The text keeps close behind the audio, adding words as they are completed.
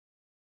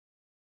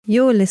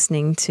You're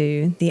listening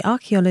to the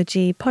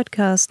Archaeology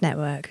Podcast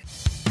Network.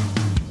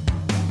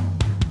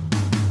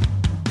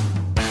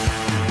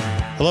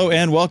 Hello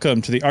and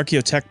welcome to the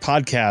Archaeotech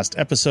Podcast,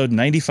 episode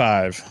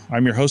 95.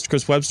 I'm your host,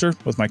 Chris Webster,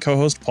 with my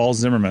co-host, Paul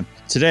Zimmerman.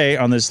 Today,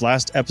 on this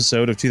last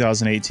episode of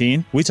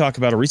 2018, we talk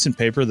about a recent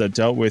paper that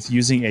dealt with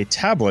using a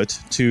tablet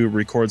to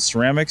record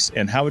ceramics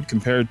and how it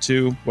compared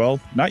to,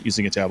 well, not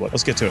using a tablet.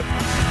 Let's get to it.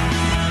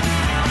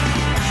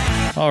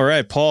 All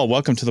right, Paul,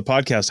 welcome to the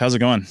podcast. How's it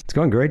going? It's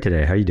going great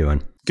today. How are you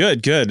doing?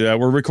 Good.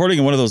 We're recording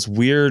in one of those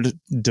weird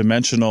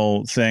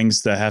dimensional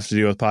things that have to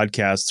do with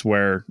podcasts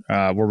where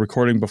we're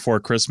recording before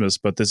Christmas,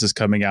 but this is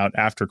coming out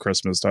after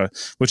Christmas,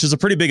 which is a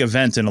pretty big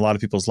event in a lot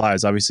of people's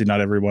lives. Obviously, not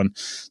everyone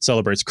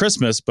celebrates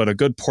Christmas, but a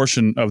good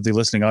portion of the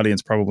listening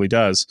audience probably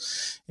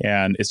does.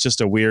 And it's just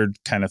a weird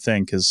kind of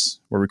thing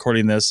because we're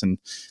recording this, and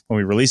when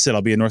we release it,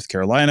 I'll be in North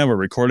Carolina. We're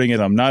recording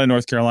it. I'm not in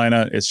North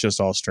Carolina. It's just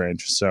all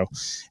strange. So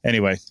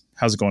anyway,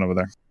 how's it going over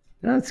there?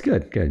 That's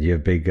good. Good. You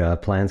have big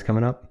plans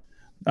coming up?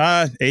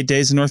 8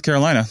 days in North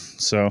Carolina.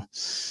 So,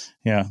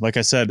 yeah, like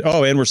I said,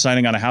 and we're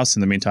signing on a house in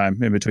the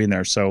meantime, in between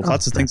there. So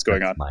lots of things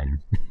going on.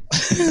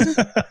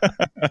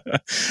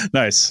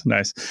 Nice.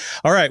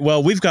 All right.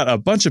 Well, we've got a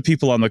bunch of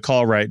people on the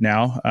call right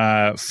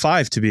now,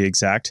 5 to be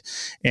exact,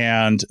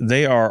 and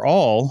they are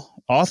all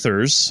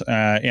authors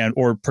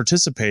or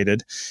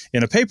participated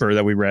in a paper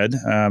that we read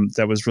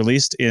that was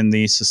released in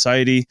the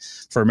Society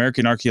for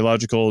American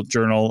Archaeological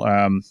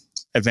Journal,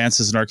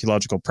 Advances in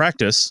Archaeological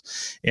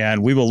Practice,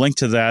 and we will link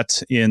to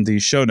that in the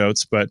show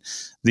notes. But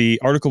the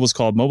article was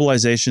called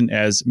Mobilization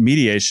as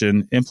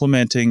Mediation,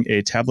 Implementing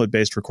a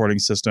Tablet-Based Recording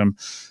System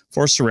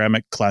for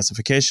Ceramic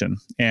Classification.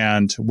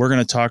 And we're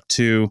going to talk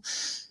to,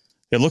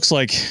 it looks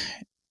like,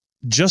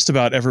 just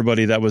about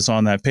everybody that was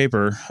on that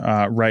paper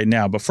right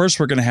now. But first,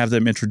 we're going to have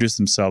them introduce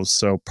themselves.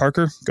 So,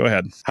 Parker, go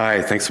ahead.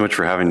 Hi, thanks so much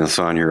for having us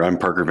on here. I'm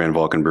Parker Van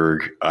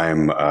Valkenburg.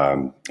 I'm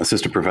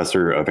assistant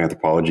professor of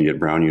anthropology at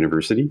Brown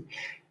University.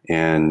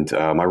 And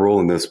my role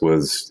in this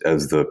was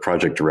as the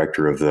project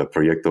director of the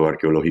Proyecto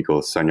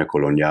Arqueológico Saña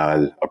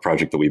Colonial, a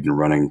project that we've been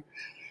running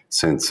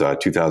since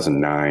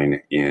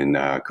 2009 in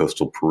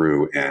coastal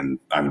Peru. And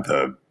I'm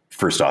the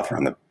first author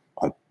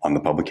on the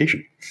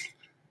publication.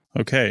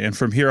 Okay. And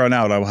from here on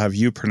out, I will have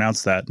you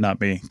pronounce that, not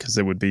me, because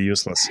it would be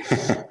useless.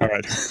 All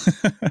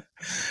right.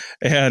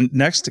 And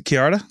next,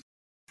 Chiara.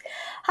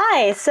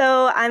 Hi,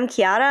 so I'm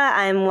Chiara.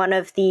 I'm one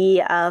of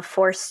the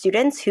 4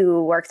 students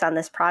who works on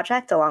this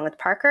project along with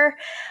Parker.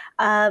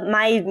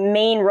 My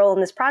main role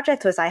in this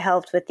project was I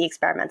helped with the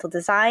experimental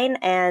design,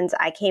 and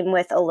I came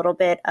with a little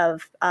bit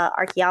of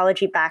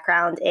archaeology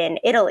background in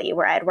Italy,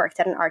 where I had worked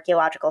at an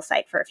archaeological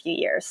site for a few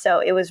years. So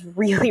it was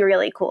really,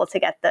 really cool to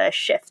get the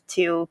shift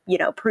to,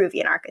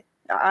 Peruvian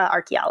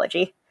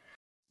archaeology.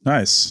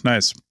 Nice.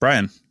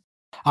 Brian.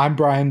 I'm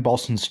Brian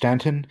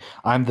Balson-Stanton.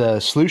 I'm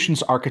the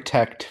Solutions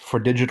Architect for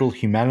Digital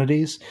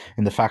Humanities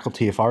in the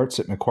Faculty of Arts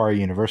at Macquarie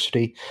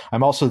University.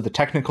 I'm also the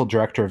Technical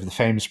Director of the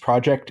FAMES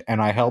project,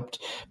 and I helped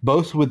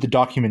both with the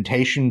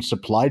documentation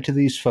supplied to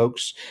these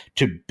folks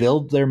to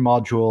build their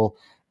module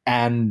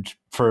and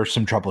for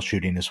some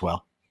troubleshooting as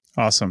well.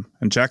 Awesome.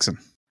 And Jackson.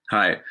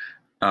 Hi.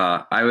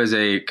 I was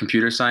a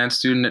computer science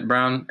student at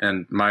Brown,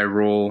 and my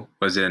role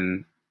was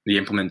in the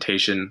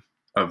implementation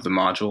of the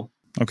module.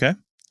 Okay.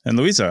 And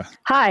Louisa.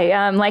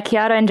 Hi, like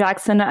Chiara and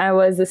Jackson, I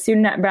was a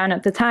student at Brown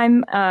at the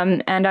time,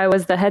 and I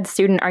was the head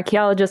student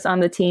archaeologist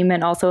on the team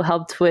and also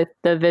helped with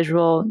the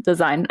visual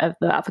design of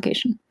the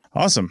application.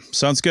 Awesome.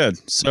 Sounds good.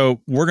 So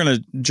we're going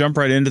to jump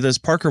right into this.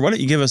 Parker, why don't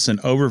you give us an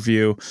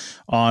overview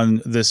on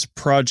this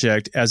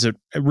project as it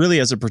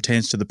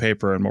pertains to the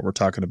paper and what we're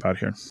talking about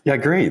here? Yeah,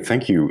 great.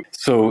 Thank you.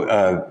 So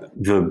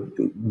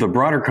the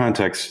broader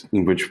context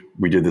in which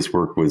we did this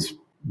work was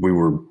we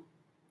were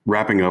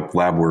wrapping up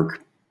lab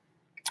work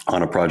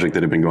on a project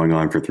that had been going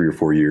on for 3 or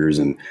 4 years.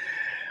 And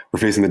we're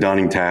facing the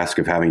daunting task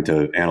of having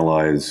to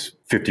analyze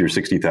 50 or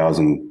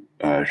 60,000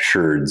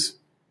 sherds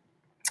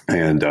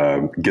and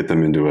get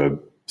them into a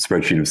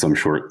spreadsheet of some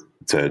sort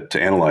to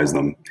analyze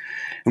them.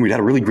 And we'd had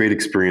a really great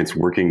experience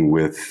working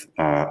with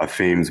a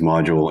FAMES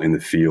module in the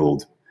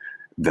field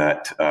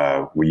that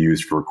we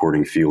used for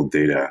recording field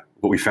data.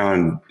 What we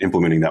found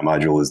implementing that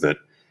module is that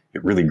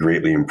it really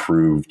greatly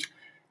improved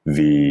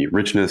the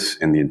richness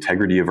and the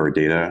integrity of our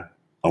data,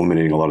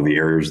 eliminating a lot of the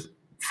errors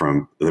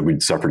that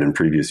we'd suffered in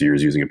previous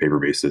years using a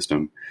paper-based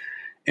system.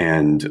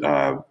 And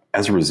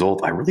as a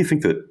result, I really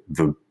think that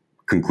the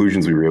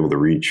conclusions we were able to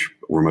reach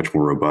were much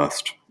more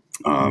robust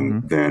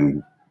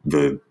than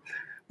the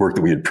work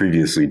that we had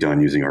previously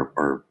done using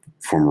our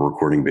former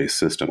recording-based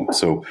system.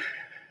 So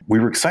we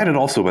were excited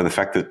also by the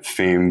fact that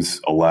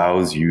FAMES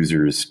allows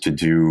users to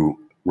do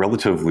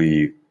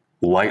relatively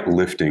light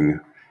lifting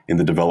in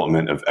the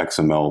development of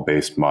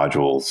XML-based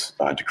modules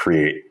to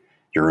create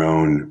your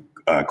own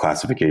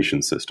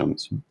classification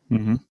systems.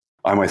 Mm-hmm.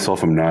 I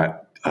myself am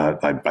not,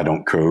 I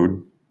don't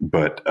code,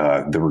 but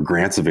there were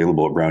grants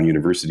available at Brown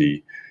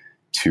University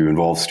to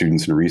involve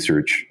students in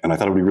research. And I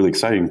thought it would be really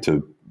exciting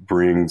to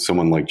bring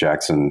someone like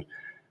Jackson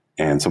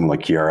and someone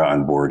like Chiara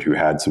on board who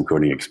had some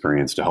coding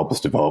experience to help us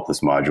develop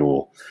this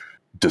module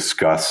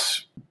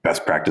discuss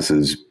best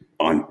practices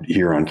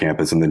here on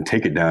campus, and then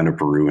take it down to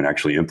Peru and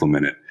actually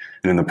implement it.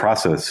 And in the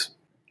process,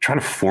 try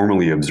to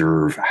formally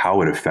observe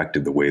how it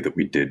affected the way that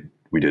we did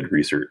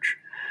research.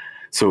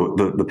 So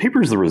the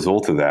paper is the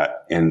result of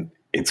that, and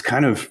it's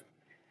kind of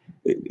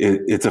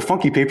it's a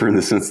funky paper in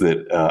the sense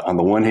that on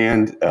the one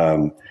hand,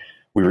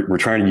 we're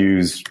trying to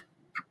use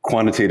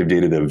quantitative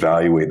data to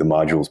evaluate the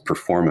module's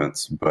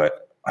performance,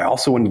 but I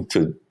also wanted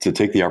to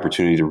take the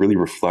opportunity to really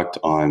reflect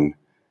on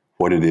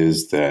what it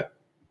is that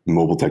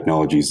mobile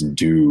technologies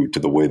do to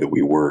the way that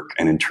we work,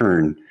 and in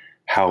turn,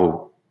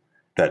 how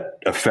that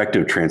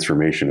effective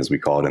transformation, as we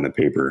call it in the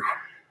paper,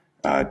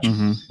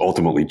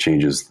 ultimately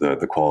changes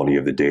the quality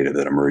of the data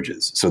that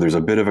emerges. So there's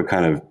a bit of a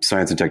kind of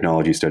science and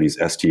technology studies,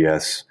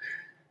 STS,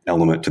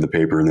 element to the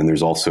paper, and then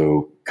there's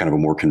also kind of a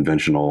more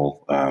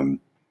conventional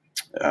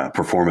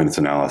performance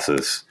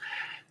analysis.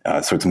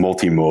 So it's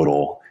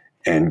multimodal.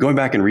 And going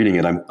back and reading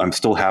it, I'm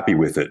still happy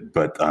with it,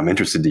 but I'm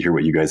interested to hear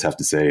what you guys have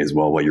to say as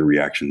well, what your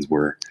reactions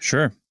were.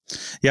 Sure.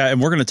 Yeah, and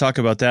we're going to talk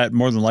about that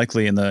more than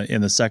likely in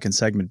the second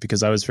segment,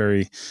 because I was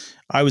very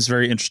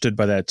interested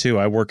by that too.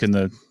 I work in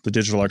the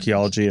digital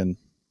archaeology and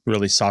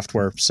really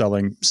software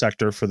selling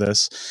sector for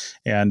this,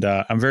 and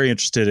I'm very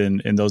interested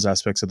in those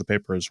aspects of the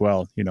paper as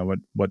well. You know,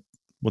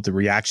 what the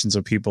reactions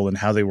of people and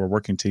how they were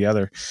working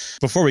together.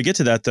 Before we get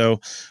to that,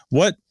 though,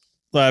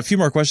 a few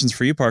more questions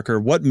for you, Parker.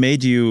 What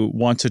made you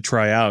want to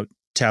try out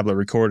tablet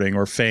recording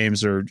or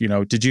FAMES, or, you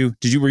know,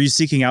 were you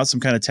seeking out some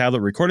kind of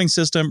tablet recording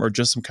system or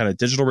just some kind of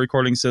digital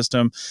recording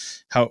system?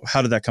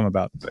 How did that come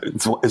about?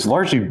 It's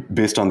largely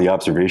based on the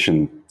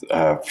observation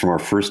from our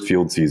first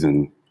field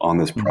season on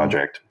this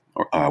project,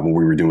 when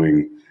we were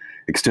doing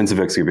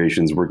extensive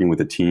excavations, working with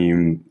a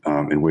team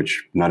in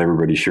which not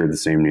everybody shared the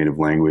same native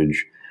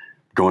language,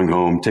 going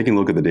home, taking a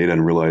look at the data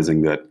and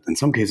realizing that in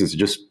some cases it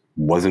just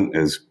wasn't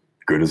as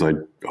good as I'd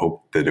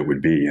hoped that it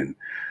would be. And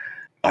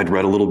I'd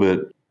read a little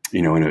bit,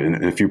 you know,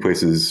 in a few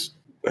places,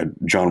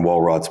 John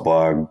Walrot's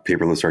blog,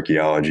 Paperless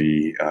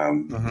Archaeology.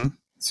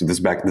 So this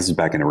is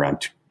back in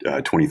around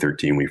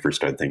 2013 when we first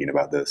started thinking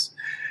about this.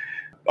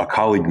 A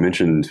colleague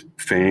mentioned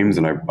FAMES,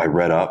 and I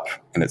read up,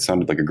 and it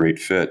sounded like a great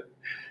fit.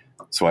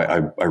 So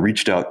I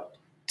reached out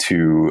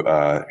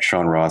to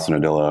Sean Ross and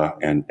Adela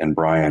and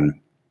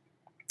Brian,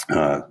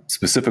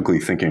 specifically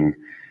thinking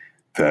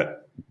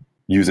that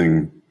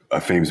using a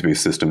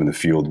FAMES-based system in the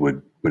field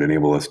would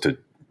enable us to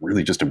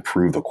really just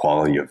improve the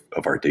quality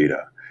of our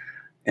data.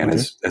 And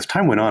as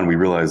time went on, we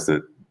realized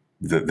that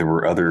there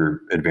were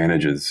other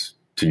advantages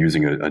to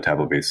using a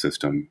tablet-based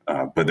system,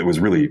 but it was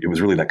really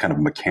that kind of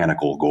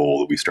mechanical goal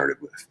that we started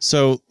with.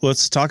 So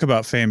let's talk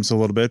about FAMES a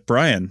little bit.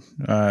 Brian,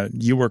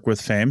 you work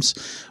with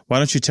FAMES. Why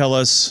don't you tell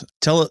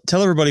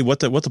everybody what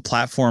the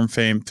platform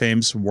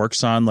FAMES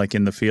works on, like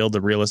in the field,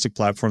 the realistic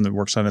platform that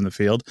works on in the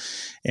field,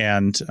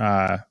 and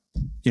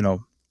you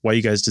know, why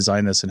you guys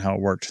designed this and how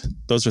it worked.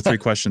 Those are three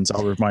questions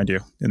I'll remind you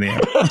in the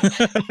end.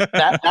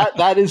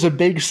 that is a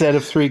big set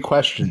of three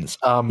questions.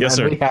 Yes,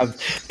 sir. We have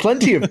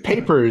plenty of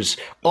papers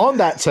on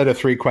that set of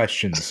three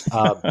questions.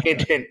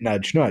 Hint, hint,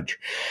 nudge, nudge.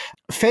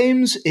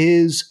 FAMES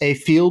is a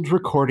field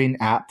recording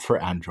app for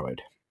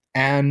Android.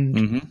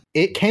 And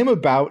it came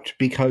about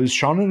because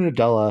Sean and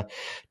Adela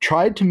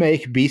tried to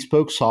make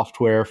bespoke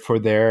software for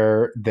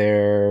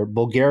their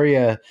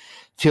Bulgaria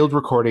field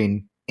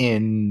recording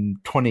in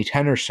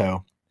 2010 or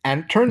so.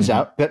 And it turns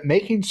out that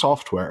making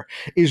software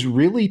is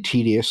really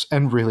tedious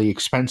and really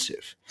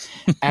expensive,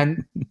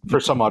 and for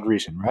some odd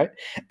reason, right?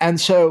 And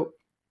so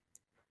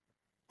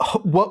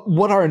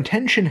what our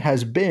intention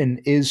has been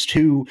is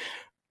to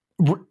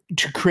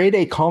create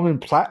a common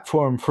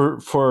platform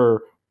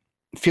for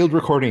field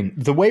recording.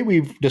 The way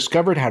we've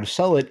discovered how to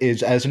sell it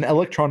is as an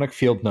electronic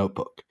field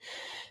notebook,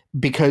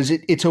 because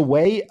it's a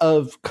way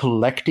of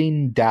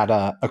collecting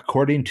data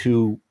according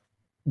to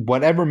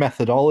whatever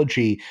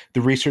methodology the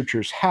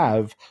researchers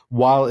have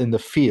while in the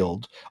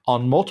field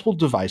on multiple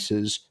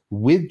devices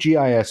with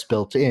GIS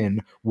built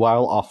in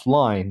while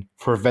offline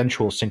for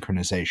eventual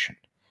synchronization.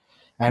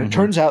 And it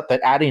turns out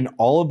that adding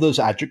all of those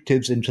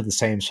adjectives into the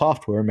same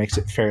software makes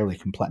it fairly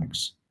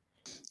complex.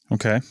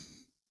 Okay.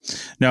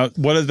 Now,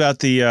 what about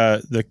the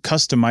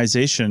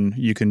customization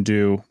you can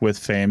do with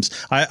FAMES?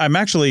 I'm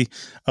actually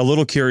a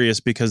little curious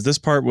because this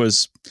part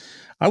was,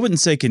 I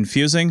wouldn't say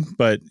confusing,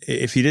 but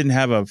if you didn't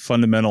have a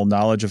fundamental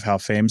knowledge of how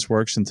FAMES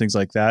works and things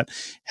like that,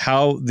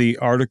 how the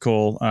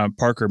article,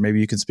 Parker, maybe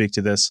you can speak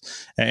to this,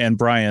 and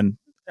Brian,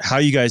 how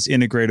you guys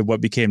integrated what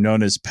became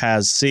known as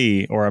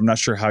PAZC, or I'm not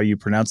sure how you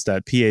pronounce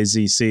that,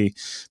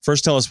 PAZC.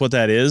 First, tell us what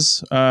that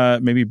is.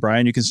 Maybe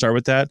Brian, you can start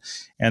with that,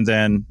 and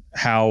then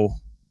how,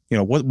 you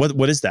know,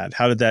 what is that?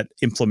 How did that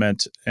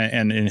implement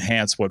and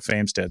enhance what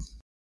FAMES did?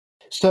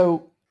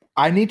 So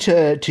I need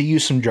to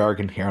use some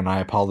jargon here, and I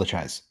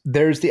apologize.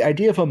 There's the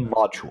idea of a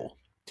module.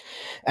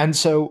 And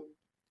so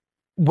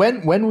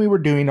when we were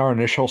doing our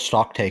initial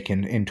stock take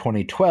in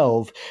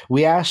 2012,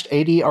 we asked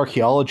 80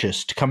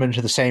 archaeologists to come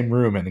into the same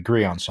room and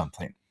agree on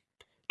something.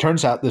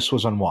 Turns out this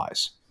was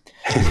unwise.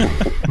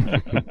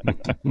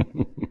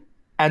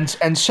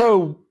 and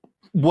so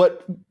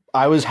what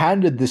I was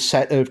handed this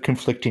set of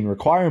conflicting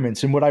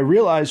requirements. And what I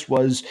realized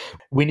was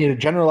we need a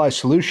generalized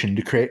solution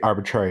to create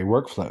arbitrary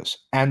workflows.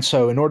 And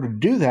so in order to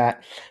do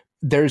that,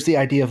 there's the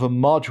idea of a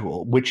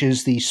module, which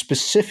is the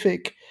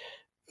specific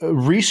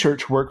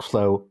research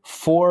workflow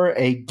for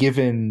a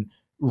given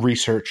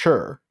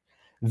researcher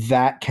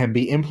that can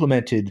be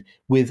implemented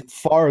with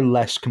far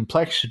less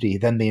complexity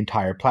than the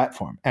entire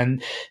platform.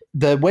 And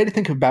the way to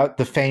think about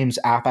the FAMES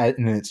app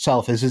in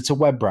itself is it's a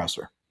web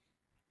browser.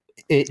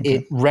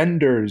 It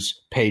renders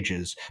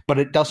pages, but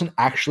it doesn't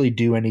actually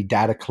do any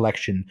data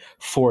collection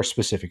for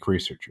specific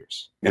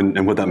researchers.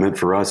 And what that meant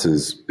for us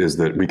is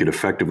that we could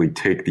effectively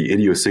take the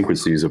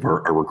idiosyncrasies of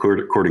our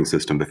recording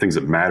system, the things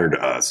that matter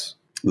to us,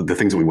 the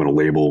things that we want to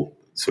label,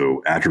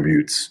 so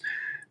attributes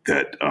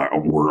that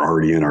were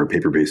already in our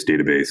paper-based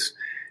database,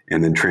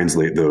 and then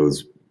translate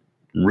those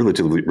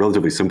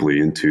relatively simply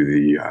into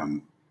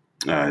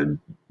the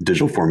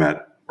digital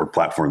format or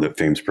platform that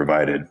FAMES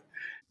provided.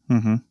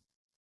 Mm-hmm.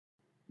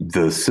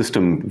 The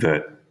system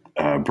that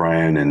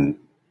Brian and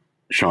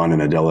Sean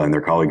and Adela and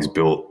their colleagues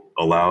built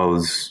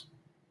allows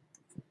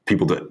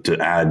people to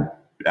add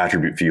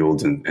attribute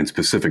fields and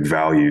specific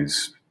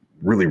values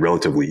really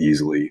relatively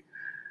easily,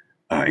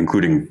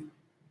 including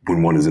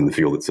when one is in the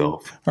field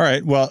itself. All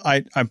right. Well,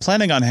 I'm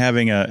planning on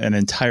having an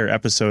entire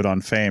episode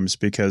on FAMES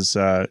because,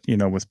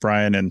 with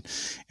Brian and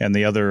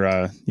the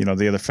other,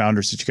 the other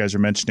founders that you guys are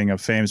mentioning of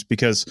FAMES,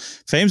 because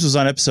FAMES was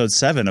on episode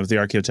 7 of the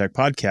Archaeotech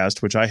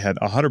podcast, which I had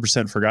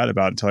 100% forgot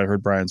about until I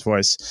heard Brian's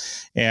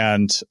voice.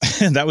 And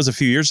that was a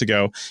few years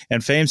ago.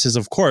 And FAMES has,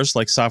 of course,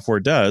 like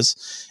software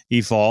does,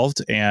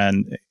 evolved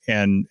and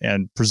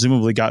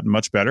presumably gotten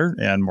much better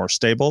and more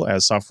stable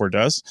as software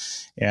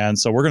does. And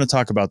so we're going to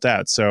talk about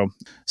that. So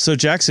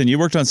Jackson, you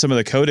worked on some of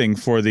the coding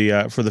for the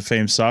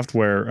FAMES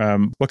software.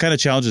 What kind of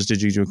challenges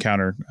did you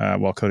encounter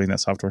while coding that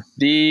software?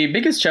 The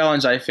biggest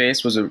challenge I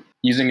faced was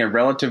using a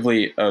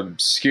relatively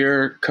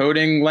obscure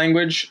coding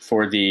language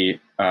for the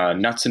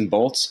nuts and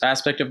bolts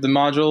aspect of the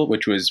module,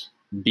 which was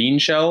Bean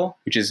Shell,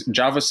 which is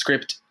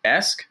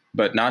JavaScript-esque,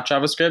 but not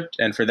JavaScript.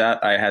 And for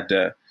that, I had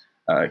to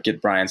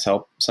get Brian's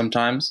help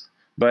sometimes.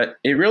 But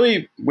it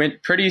really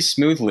went pretty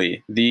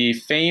smoothly. The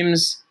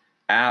FAMES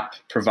app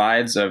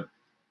provides a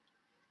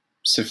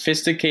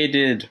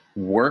sophisticated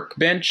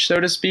workbench, so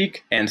to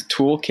speak, and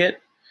toolkit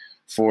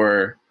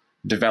for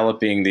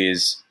developing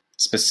these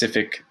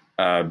specific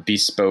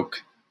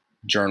bespoke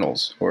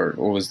journals, or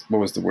what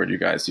was the word you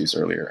guys used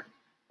earlier?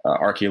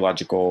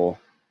 Archaeological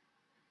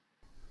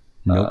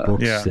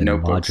notebooks and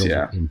notebooks,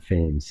 modules in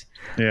FAMES.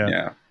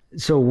 Yeah.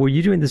 So were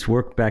you doing this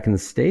work back in the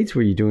States?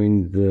 Were you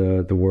doing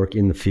the work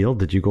in the field?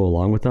 Did you go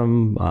along with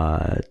them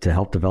to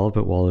help develop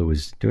it while it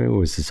was doing it?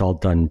 Was this all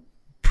done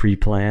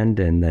pre-planned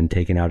and then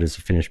taken out as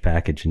a finished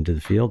package into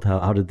the field?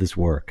 How did this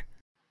work?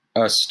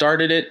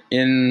 Started it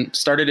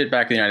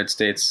back in the United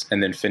States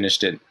and then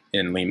finished it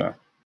in Lima.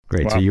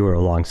 Great. Wow. So you were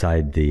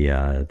alongside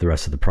the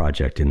rest of the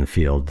project in the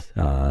field,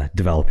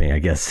 developing, I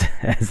guess,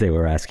 as they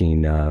were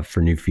asking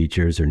for new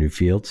features or new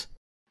fields.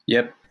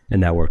 Yep.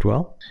 And that worked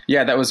well?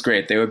 Yeah, that was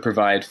great. They would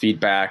provide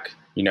feedback,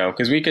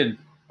 because we could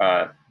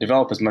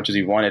develop as much as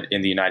we wanted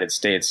in the United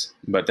States,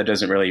 but that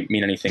doesn't really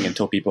mean anything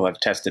until people have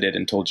tested it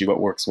and told you what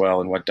works well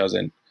and what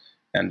doesn't.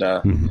 And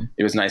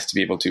it was nice to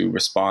be able to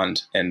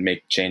respond and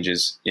make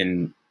changes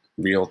in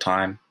real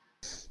time.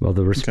 Well,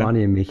 the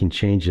responding and making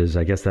changes,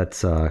 I guess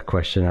that's a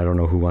question. I don't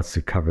know who wants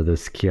to cover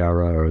this,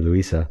 Chiara or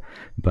Luisa,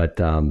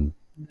 but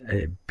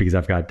because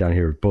I've got down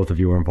here, both of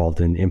you were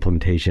involved in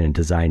implementation and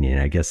designing.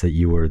 I guess that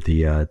you were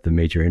the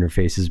major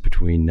interfaces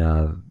between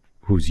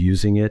who's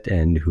using it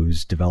and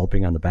who's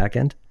developing on the back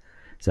end.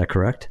 Is that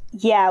correct?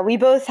 Yeah, we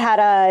both had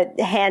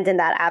a hand in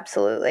that,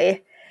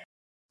 absolutely.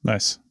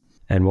 Nice.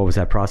 And what was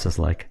that process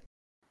like?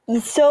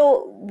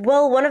 So,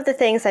 one of the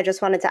things I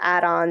just wanted to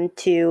add on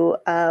to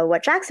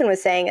what Jackson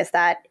was saying is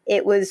that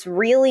it was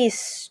really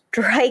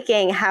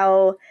striking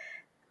how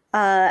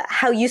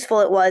useful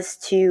it was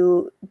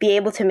to be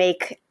able to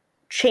make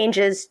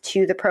changes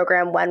to the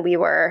program when we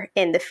were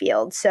in the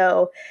field.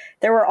 So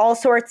there were all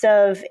sorts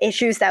of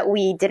issues that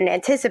we didn't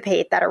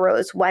anticipate that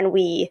arose when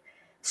we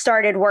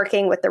started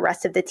working with the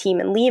rest of the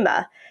team in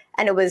Lima.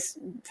 And it was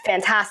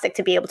fantastic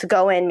to be able to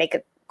go in, make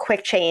a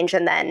quick change,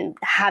 and then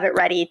have it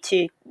ready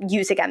to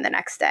use again the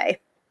next day.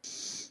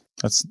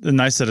 That's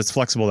nice that it's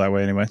flexible that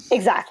way anyway.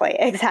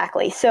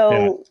 Exactly.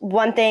 So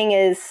One thing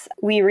is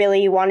we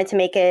really wanted to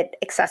make it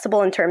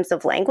accessible in terms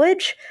of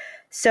language.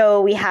 So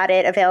we had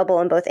it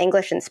available in both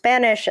English and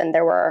Spanish, and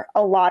there were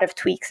a lot of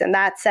tweaks in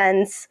that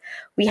sense.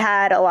 We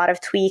had a lot of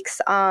tweaks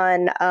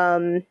on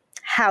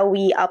how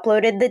we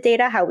uploaded the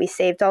data, how we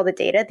saved all the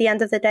data at the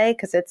end of the day,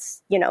 because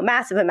it's,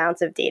 massive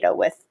amounts of data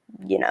with,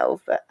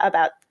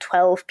 about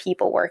 12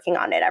 people working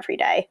on it every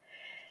day.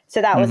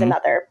 So that was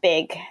another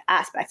big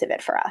aspect of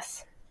it for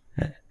us.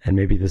 And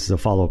maybe this is a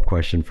follow-up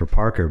question for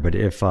Parker, but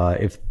if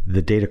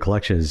the data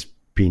collection is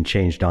being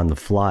changed on the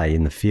fly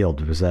in the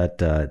field, was that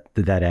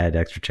did that add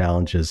extra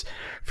challenges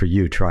for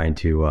you trying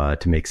to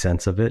make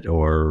sense of it,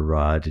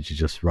 or did you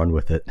just run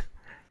with it?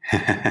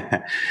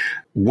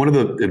 One of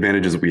the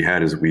advantages that we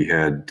had is we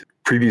had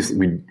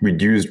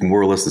we'd used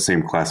more or less the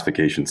same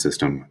classification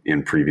system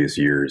in previous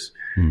years.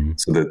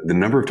 So that the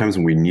number of times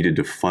when we needed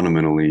to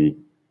fundamentally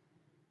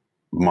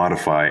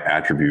modify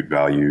attribute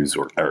values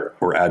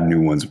or add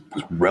new ones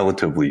was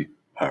relatively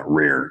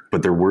rare,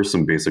 but there were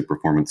some basic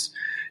performance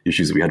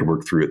issues that we had to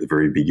work through at the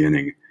very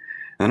beginning.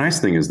 And the nice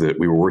thing is that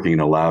we were working in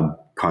a lab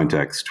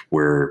context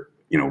where,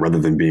 rather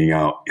than being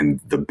out in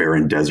the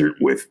barren desert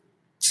with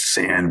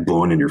sand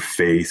blowing in your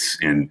face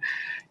and,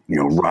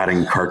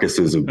 rotting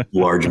carcasses of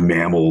large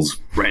mammals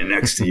right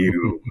next to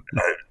you,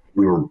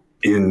 we were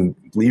in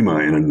Lima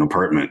in an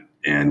apartment,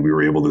 and we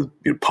were able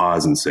to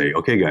pause and say,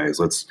 okay, guys,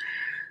 let's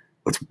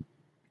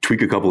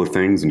tweak a couple of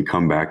things and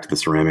come back to the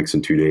ceramics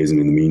in 2 days. And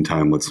in the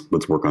meantime,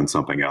 let's work on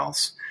something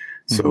else.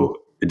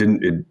 So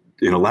in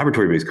a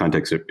laboratory-based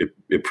context,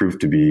 it proved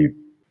to be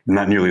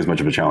not nearly as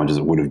much of a challenge as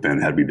it would have been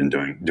had we been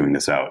doing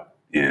this out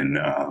in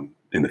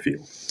the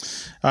field.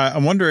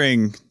 I'm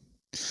wondering,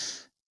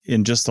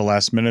 in just the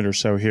last minute or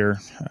so here,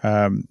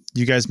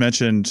 you guys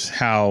mentioned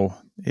how,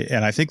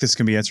 and I think this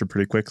can be answered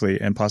pretty quickly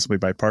and possibly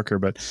by Parker,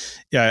 but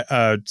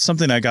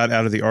something I got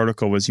out of the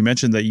article was you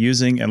mentioned that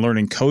using and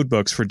learning code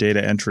books for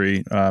data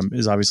entry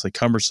is obviously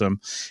cumbersome.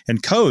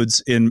 And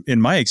codes, in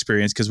my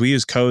experience, because we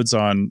use codes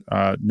on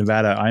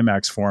Nevada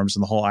IMAX forms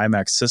and the whole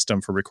IMAX system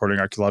for recording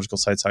archaeological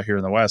sites out here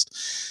in the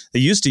West,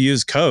 they used to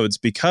use codes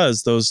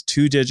because those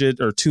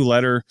 2-digit or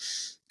 2-letter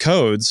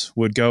codes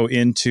would go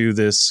into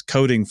this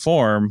coding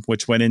form,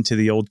 which went into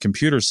the old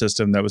computer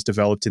system that was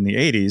developed in the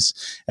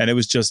 80s. And it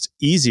was just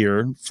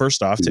easier,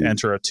 first off, to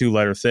enter a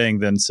 2-letter thing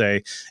than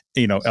say,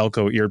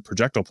 Elko eared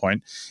projectile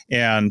point.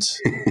 And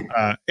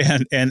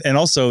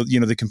also,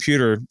 the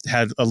computer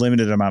had a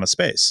limited amount of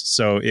space.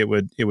 So it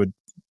would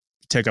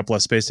take up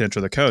less space to enter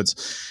the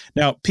codes.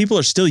 Now, people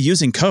are still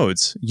using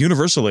codes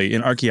universally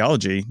in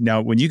archaeology.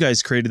 Now, when you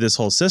guys created this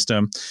whole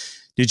system,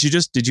 did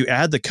you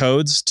add the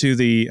codes to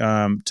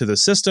the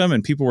system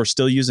and people were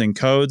still using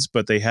codes,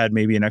 but they had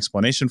maybe an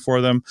explanation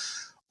for them?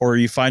 Or are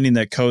you finding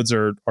that codes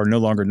are no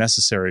longer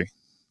necessary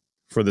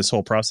for this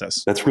whole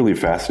process? That's really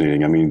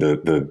fascinating. I mean,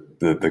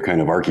 the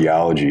kind of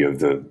archaeology of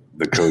the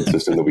code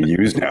system that we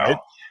use now. Right.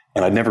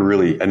 And I never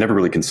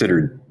really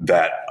considered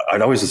that.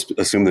 I'd always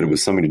assumed that it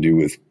was something to do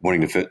with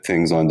wanting to fit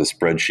things onto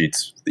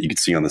spreadsheets that you could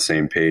see on the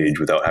same page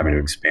without having to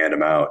expand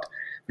them out,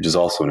 which is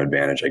also an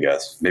advantage, I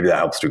guess. Maybe that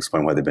helps to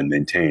explain why they've been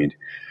maintained.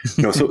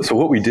 So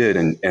what we did,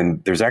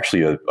 and there's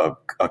actually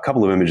a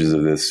couple of images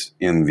of this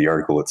in the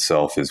article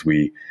itself, is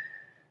we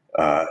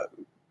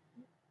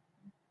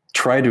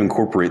tried to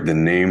incorporate the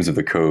names of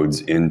the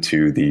codes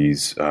into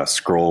these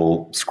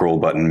scroll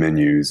button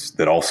menus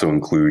that also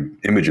include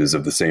images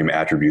of the same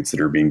attributes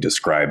that are being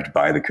described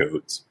by the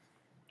codes.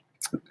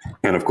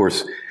 And of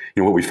course,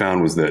 what we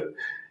found was that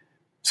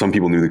some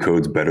people knew the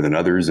codes better than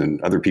others, and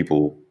other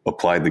people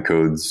applied the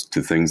codes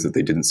to things that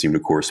they didn't seem to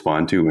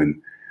correspond to. And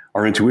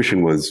our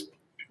intuition was,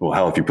 well,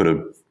 hell, if you put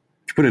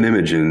an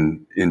image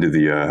into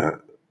the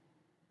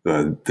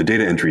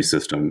data entry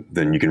system,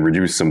 then you can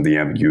reduce some of the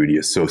ambiguity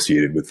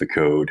associated with the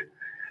code.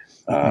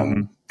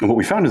 And what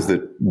we found is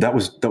that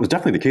was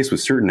definitely the case with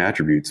certain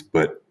attributes,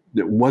 but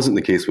it wasn't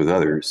the case with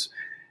others.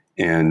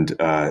 And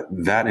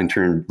that in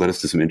turn led us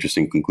to some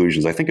interesting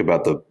conclusions, I think,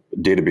 about the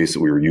database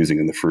that we were using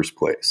in the first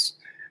place.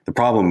 The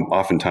problem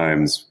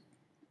oftentimes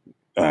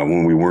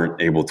when we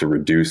weren't able to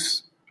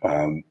reduce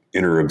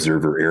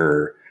inter-observer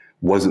error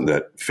wasn't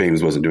that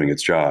FAMES wasn't doing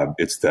its job.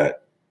 It's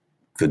that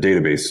the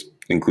database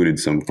included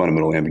some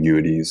fundamental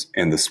ambiguities,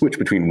 and the switch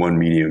between one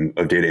medium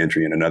of data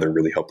entry and another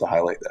really helped to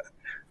highlight that.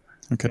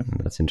 Okay.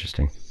 That's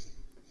interesting.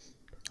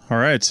 All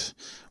right.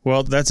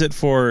 Well, that's it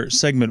for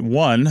segment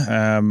 1.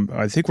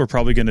 I think we're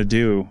probably going to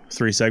do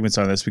 3 segments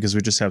on this because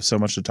we just have so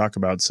much to talk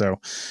about.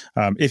 So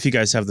if you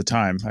guys have the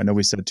time, I know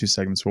we said 2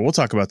 segments, but we'll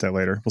talk about that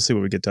later. We'll see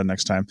what we get done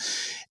next time.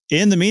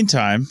 In the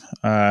meantime,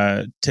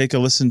 take a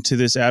listen to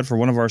this ad for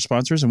one of our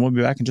sponsors, and we'll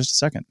be back in just a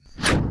second.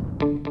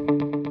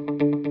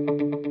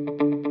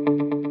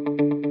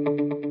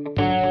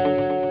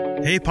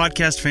 Hey,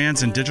 podcast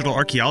fans and digital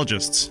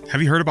archaeologists.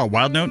 Have you heard about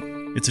WildNote?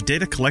 It's a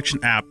data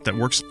collection app that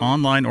works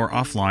online or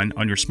offline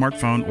on your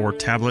smartphone or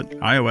tablet,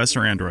 iOS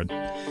or Android.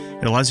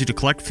 It allows you to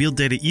collect field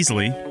data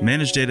easily,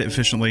 manage data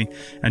efficiently,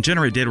 and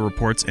generate data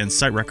reports and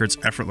site records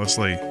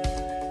effortlessly.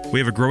 We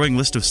have a growing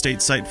list of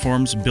state site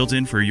forms built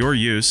in for your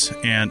use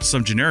and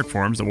some generic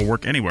forms that will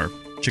work anywhere.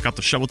 Check out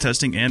the shovel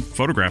testing and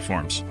photograph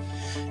forms.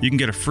 You can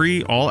get a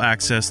free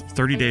all-access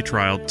 30-day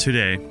trial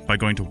today by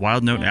going to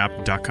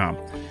wildnoteapp.com.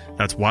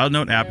 That's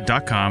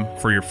wildnoteapp.com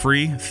for your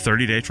free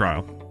 30-day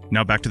trial.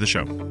 Now back to the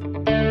show.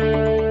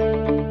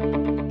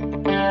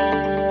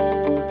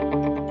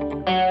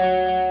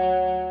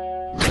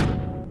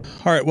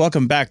 All right,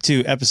 welcome back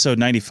to episode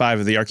 95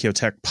 of the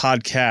Archaeotech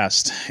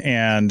podcast.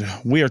 And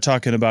we are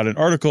talking about an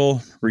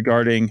article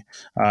regarding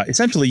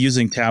essentially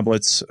using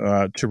tablets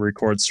to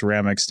record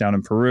ceramics down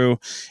in Peru.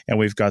 And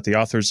we've got the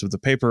authors of the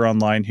paper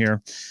online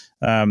here.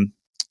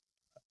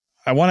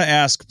 I want to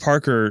ask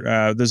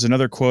Parker, there's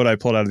another quote I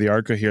pulled out of the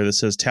article here that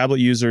says tablet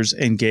users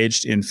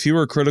engaged in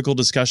fewer critical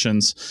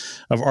discussions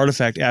of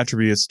artifact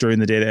attributes during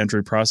the data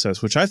entry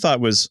process, which I thought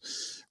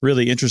was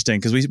really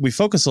interesting because we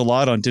focus a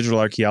lot on digital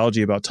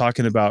archaeology about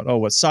talking about,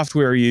 what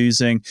software are you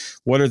using?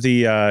 What are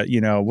the,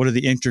 what are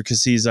the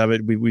intricacies of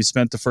it? We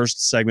spent the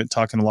first segment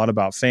talking a lot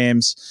about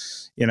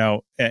FAMES,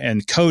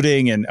 and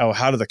coding and,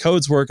 how do the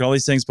codes work and all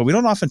these things, but we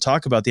don't often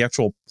talk about the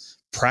actual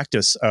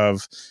practice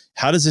of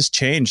how does this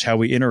change how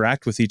we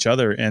interact with each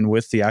other and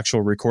with the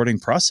actual recording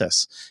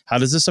process? How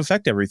does this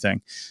affect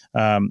everything?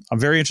 I'm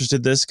very interested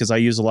in this because I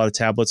use a lot of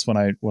tablets when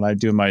I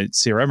do my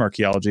CRM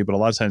archaeology, but a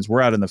lot of times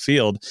we're out in the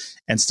field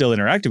and still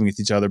interacting with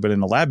each other, but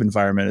in a lab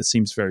environment, it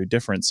seems very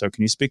different. So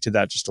can you speak to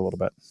that just a little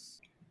bit?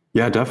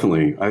 Yeah,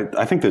 definitely.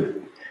 I think that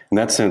in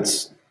that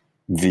sense,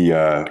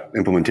 the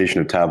implementation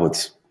of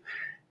tablets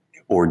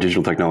or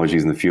digital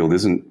technologies in the field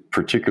isn't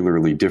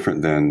particularly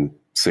different than,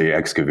 say,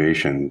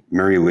 excavation.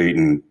 Mary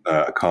Layton,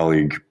 a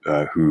colleague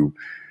who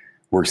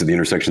works at the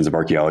intersections of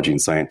archaeology and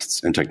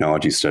science and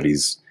technology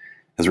studies,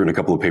 has written a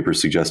couple of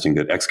papers suggesting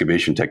that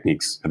excavation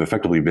techniques have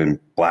effectively been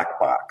black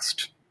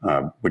boxed,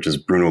 which is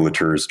Bruno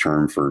Latour's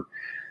term for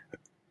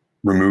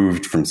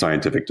removed from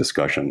scientific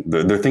discussion.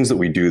 There are things that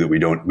we do that we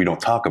don't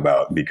talk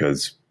about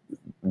because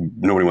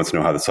nobody wants to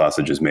know how the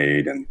sausage is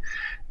made, and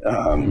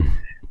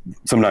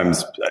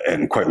sometimes,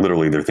 and quite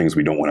literally, there are things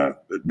we don't want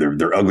to.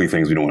 They're ugly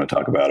things we don't want to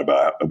talk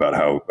about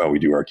how we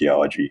do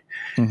archaeology.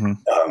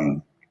 Mm-hmm.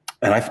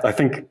 And I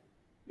think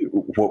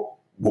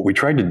what we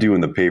tried to do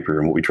in the paper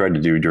and what we tried to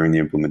do during the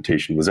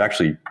implementation was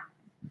actually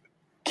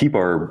keep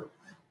our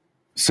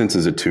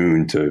senses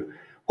attuned to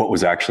what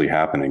was actually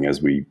happening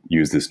as we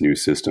use this new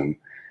system.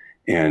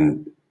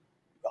 And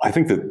I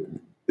think that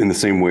in the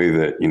same way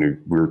that we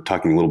were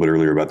talking a little bit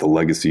earlier about the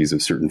legacies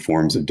of certain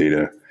forms of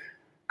data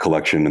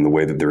collection and the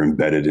way that they're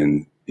embedded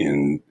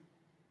in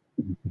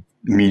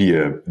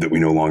media that we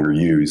no longer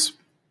use,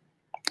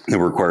 that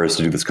require us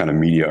to do this kind of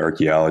media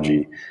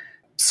archaeology.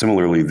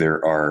 Similarly,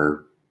 there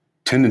are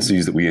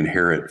tendencies that we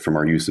inherit from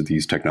our use of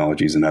these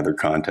technologies in other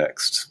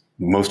contexts.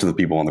 Most of the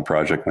people on the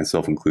project,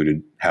 myself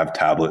included, have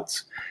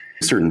tablets.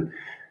 Certain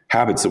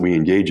habits that we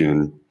engage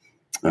in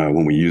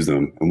when we use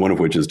them, and one of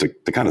which is to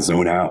kind of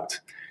zone out.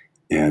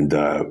 And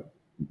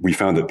we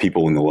found that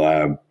people in the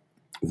lab,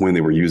 when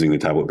they were using the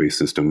tablet-based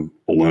system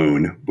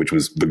alone, which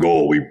was the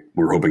goal, we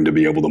were hoping to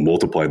be able to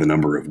multiply the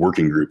number of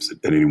working groups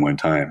at any one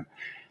time.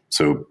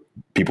 So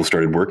people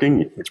started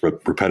working. It's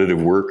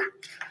repetitive work.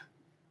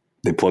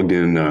 They plugged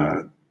in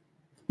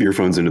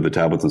earphones into the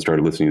tablets and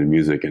started listening to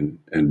music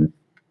and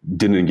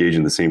didn't engage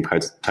in the same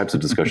types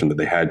of discussion that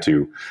they had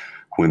to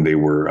when they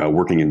were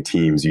working in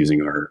teams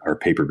using our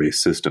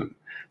paper-based system.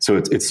 So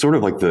it's sort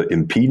of like the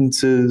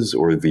impedances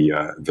or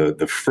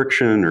the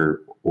friction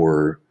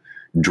or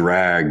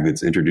drag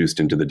that's introduced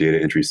into the data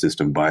entry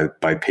system by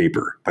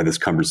paper, by this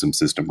cumbersome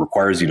system,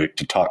 requires you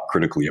to talk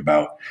critically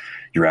about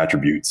your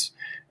attributes.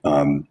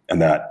 And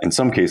that in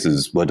some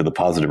cases led to the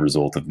positive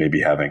result of maybe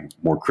having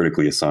more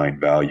critically assigned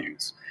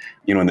values.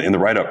 In the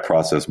write-up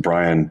process,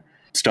 Brian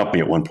stopped me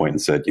at one point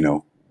and said,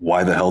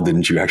 why the hell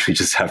didn't you actually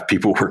just have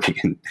people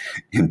working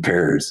in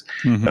pairs,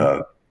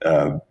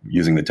 mm-hmm.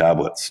 Using the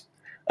tablets?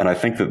 And I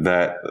think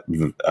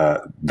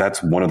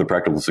that's one of the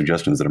practical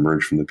suggestions that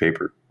emerged from the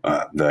paper,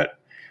 that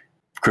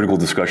critical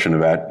discussion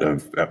of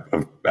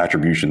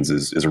attributions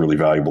is a really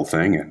valuable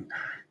thing. And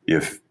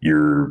if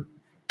your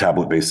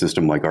tablet-based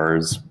system like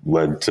ours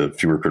led to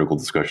fewer critical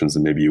discussions,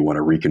 then maybe you want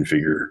to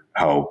reconfigure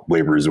how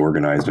labor is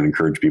organized and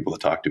encourage people to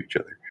talk to each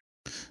other.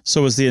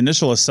 So was the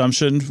initial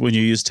assumption when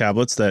you use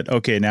tablets that,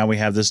 okay, now we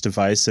have this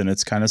device and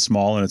it's kind of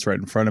small and it's right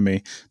in front of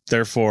me,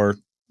 therefore,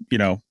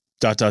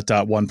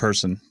 one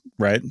person,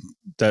 right?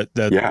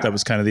 That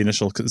was kind of the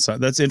initial.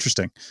 That's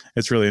interesting.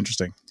 It's really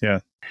interesting.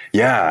 Yeah.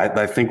 Yeah.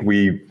 I think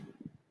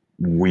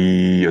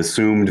we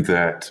assumed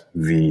that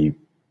the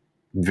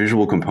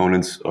visual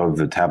components of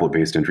the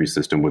tablet-based entry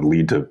system would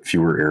lead to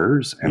fewer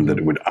errors and mm-hmm. that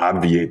it would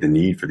obviate the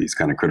need for these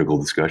kind of critical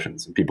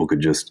discussions. And people could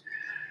just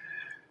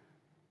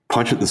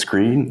punch at the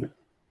screen,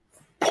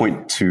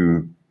 point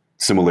to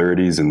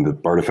similarities in the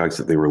artifacts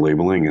that they were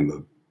labeling and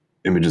the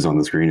images on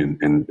the screen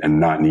and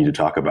not need to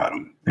talk about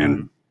them. Mm-hmm.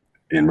 And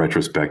in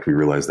retrospect, we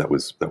realized that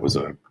was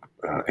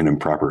an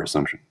improper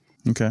assumption.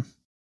 Okay.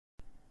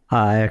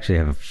 I actually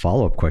have a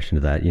follow-up question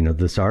to that.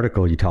 This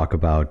article you talk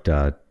about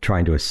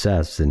trying to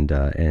assess and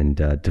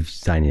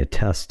designing a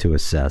test to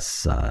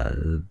assess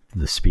the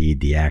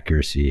speed, the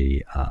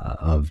accuracy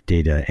of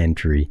data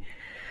entry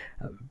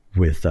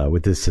with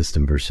this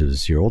system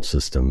versus your old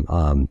system.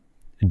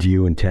 Do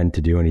you intend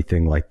to do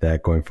anything like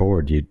that going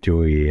forward? Do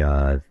we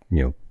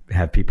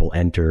have people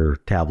enter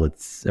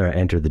tablets or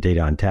enter the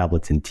data on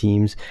tablets in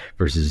teams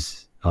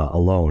versus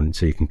alone,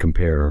 so you can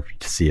compare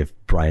to see if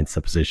Brian's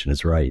supposition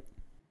is right?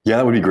 Yeah,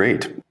 that would be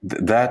great.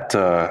 That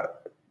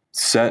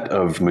set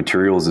of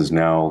materials is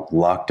now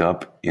locked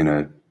up in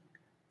a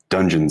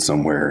dungeon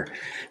somewhere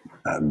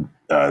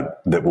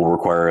that will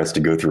require us to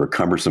go through a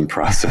cumbersome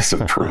process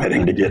of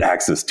permitting to get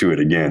access to it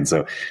again.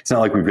 So it's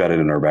not like we've got it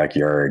in our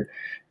backyard.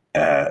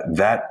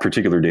 that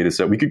particular data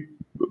set, we could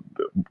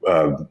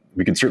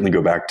certainly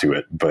go back to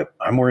it, but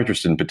I'm more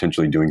interested in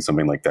potentially doing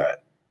something like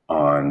that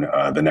on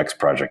the next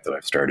project that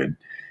I've started,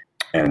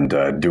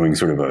 and doing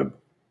sort of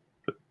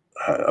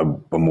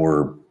a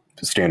more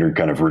standard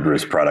kind of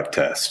rigorous product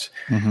test.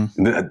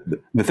 Mm-hmm.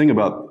 The thing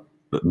about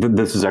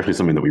this is actually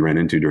something that we ran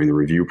into during the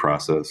review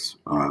process.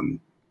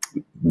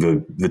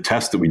 The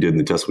test that we did and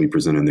the test we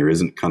presented, there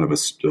isn't kind of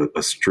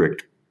a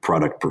strict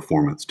product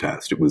performance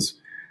test. It was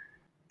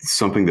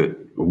something that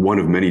one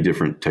of many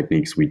different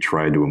techniques we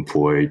tried to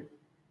employ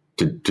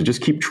to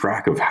just keep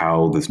track of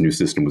how this new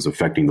system was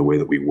affecting the way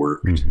that we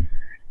worked. Mm-hmm.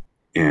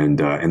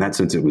 And in that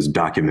sense, it was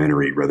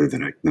documentary rather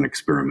than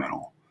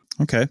experimental.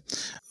 Okay.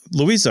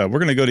 Louisa, we're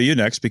going to go to you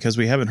next because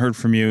we haven't heard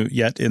from you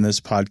yet in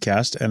this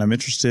podcast, and I'm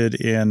interested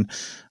in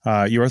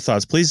your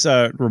thoughts. Please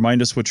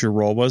remind us what your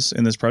role was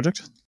in this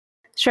project.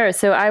 Sure.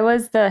 So I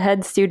was the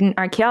head student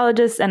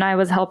archaeologist, and I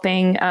was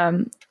helping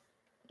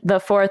the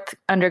fourth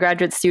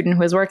undergraduate student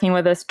who was working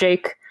with us,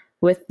 Jake,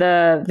 with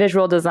the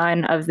visual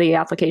design of the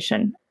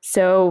application.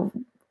 So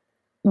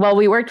while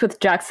we worked with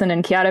Jackson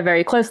and Chiara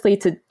very closely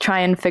to try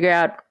and figure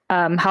out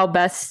how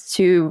best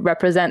to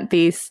represent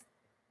these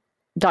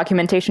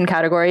documentation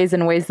categories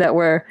in ways that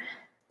were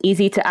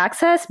easy to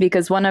access,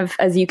 because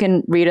as you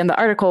can read in the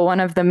article,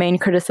 one of the main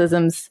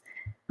criticisms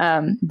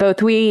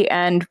both we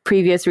and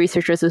previous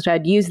researchers who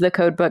had used the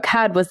codebook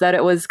had was that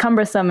it was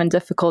cumbersome and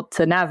difficult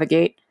to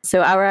navigate.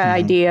 So our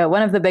idea,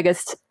 one of the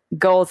biggest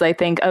goals, I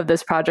think, of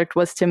this project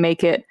was to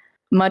make it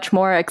much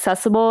more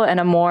accessible and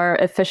a more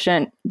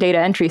efficient data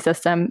entry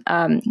system.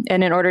 And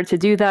in order to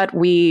do that,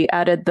 we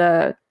added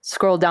the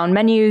scroll down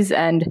menus,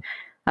 and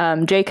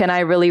Jake and I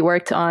really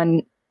worked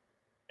on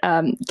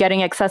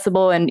getting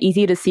accessible and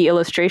easy to see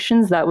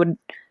illustrations that would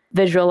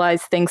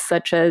visualize things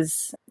such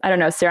as,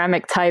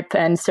 ceramic type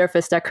and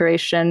surface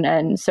decoration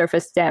and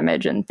surface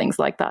damage and things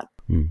like that.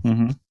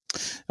 Mm-hmm.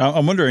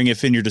 I'm wondering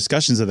if in your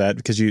discussions of that,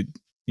 because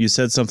you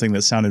said something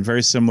that sounded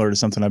very similar to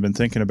something I've been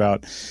thinking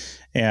about,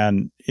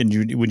 and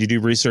when you do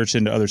research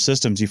into other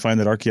systems, you find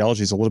that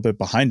archaeology is a little bit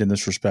behind in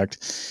this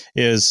respect,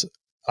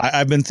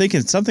 I've been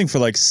thinking something for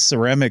like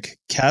ceramic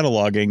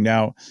cataloging.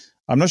 Now,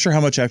 I'm not sure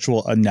how much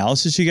actual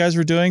analysis you guys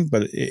were doing,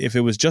 but if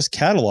it was just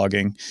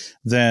cataloging,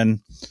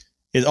 then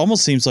it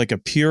almost seems like a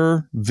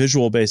pure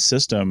visual-based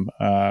system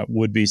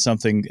would be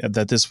something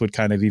that this would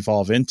kind of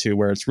evolve into,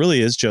 where it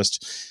really is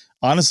just,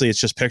 honestly, it's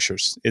just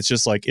pictures. It's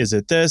just like, is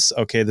it this?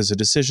 Okay, there's a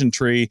decision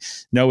tree.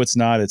 No, it's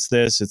not. It's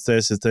this, it's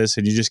this, it's this.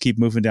 And you just keep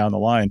moving down the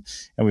line.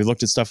 And we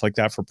looked at stuff like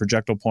that for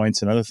projectile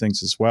points and other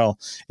things as well.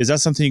 Is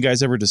that something you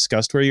guys ever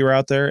discussed where you were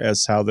out there,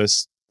 as how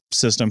this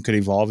system could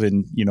evolve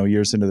in,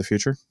 years into the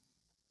future?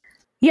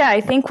 Yeah,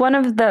 I think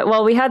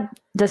we had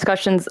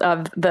discussions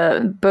of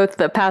both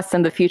the past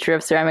and the future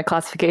of ceramic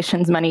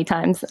classifications many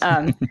times.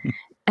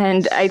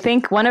 And I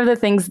think one of the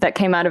things that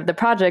came out of the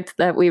project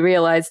that we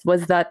realized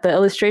was that the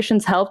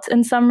illustrations helped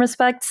in some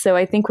respects. So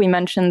I think we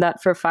mentioned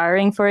that for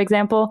firing, for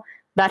example,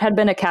 that had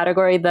been a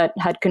category that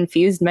had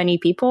confused many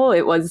people.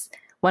 It was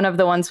one of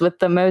the ones with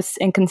the most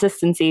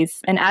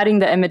inconsistencies, and adding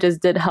the images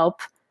did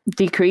help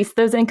decrease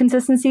those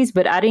inconsistencies,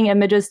 but adding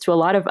images to a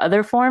lot of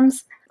other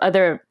forms,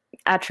 other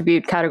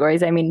attribute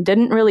categories,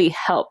 didn't really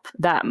help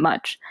that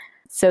much.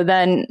 So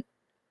then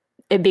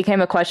it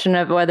became a question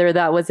of whether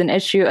that was an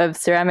issue of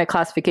ceramic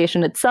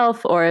classification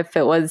itself, or if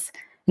it was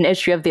an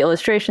issue of the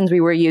illustrations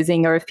we were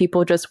using, or if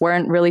people just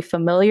weren't really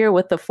familiar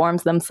with the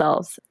forms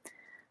themselves.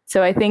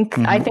 So I think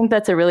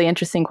that's a really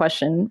interesting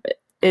question.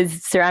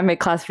 Is ceramic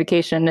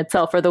classification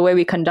itself, or the way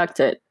we conduct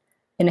it,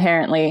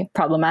 inherently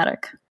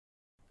problematic?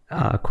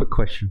 Quick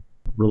question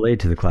related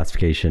to the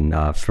classification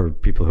for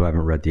people who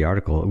haven't read the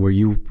article. Were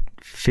you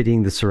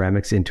fitting the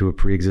ceramics into a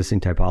pre-existing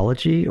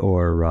typology,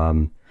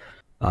 or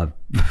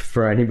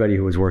for anybody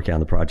who was working on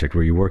the project,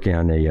 were you working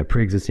on a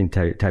pre-existing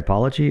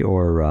typology,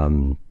 or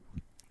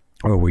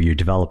were you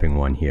developing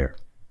one here?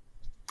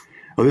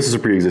 Well, this is a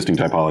pre-existing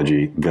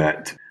typology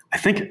that I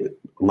think,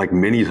 like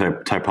many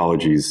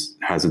typologies,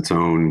 has its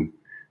own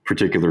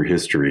particular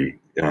history.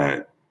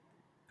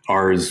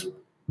 Ours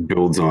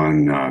builds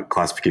on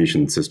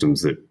classification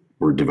systems that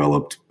were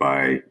developed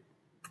by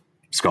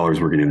scholars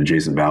working in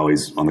adjacent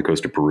valleys on the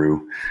coast of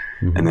Peru.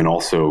 Mm-hmm. And then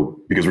also,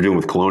 because we're dealing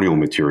with colonial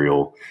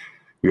material,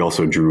 we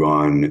also drew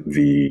on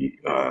the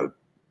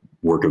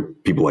work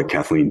of people like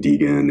Kathleen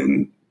Deegan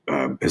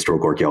and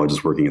historical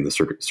archaeologists working in the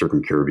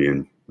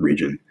Circum-Caribbean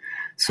region.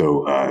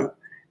 So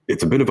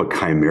it's a bit of a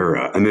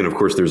chimera. And then, of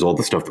course, there's all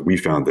the stuff that we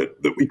found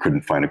that we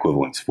couldn't find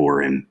equivalents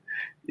for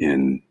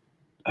in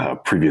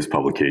previous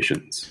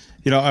publications.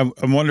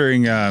 I'm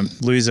wondering,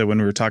 Louisa, when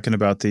we were talking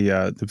about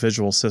the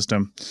visual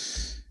system,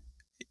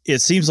 it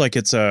seems like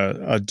it's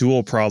a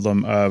dual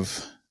problem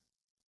of,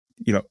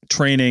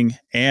 training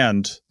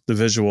and the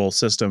visual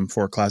system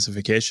for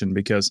classification,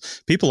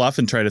 because people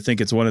often try to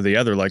think it's one or the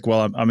other. Like,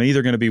 well, I'm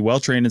either going to be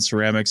well-trained in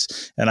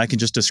ceramics and I can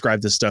just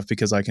describe this stuff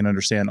because I can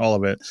understand all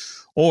of it,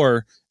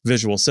 or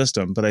visual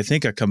system. But I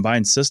think a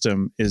combined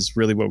system is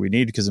really what we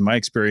need, because in my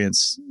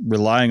experience,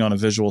 relying on a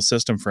visual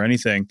system for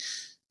anything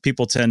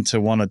people tend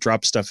to want to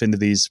drop stuff into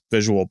these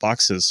visual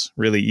boxes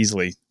really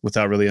easily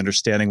without really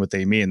understanding what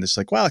they mean. It's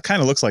like, well, it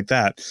kind of looks like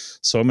that,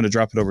 so I'm going to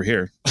drop it over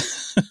here.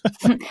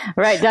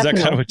 Right, definitely. Is that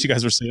kind of what you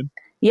guys were saying?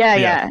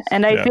 Yeah.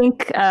 And I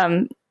think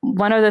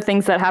one of the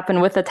things that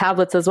happened with the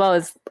tablets as well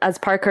is, as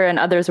Parker and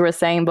others were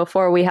saying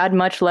before, we had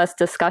much less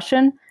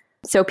discussion.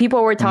 So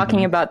people were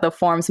talking about the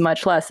forms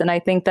much less. And I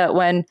think that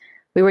when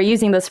we were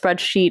using the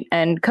spreadsheet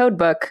and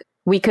codebook,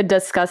 we could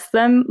discuss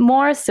them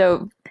more.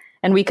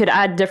 And we could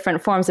add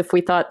different forms if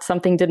we thought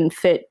something didn't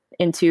fit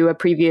into a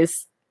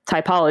previous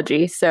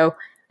typology. So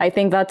I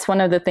think that's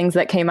one of the things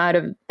that came out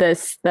of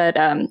this,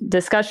 that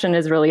discussion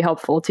is really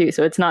helpful too.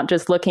 So it's not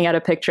just looking at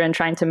a picture and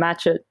trying to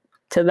match it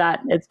to that.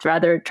 It's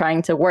rather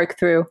trying to work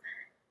through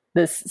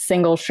this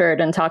single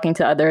shirt and talking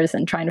to others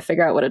and trying to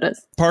figure out what it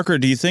is. Parker,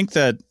 do you think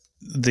that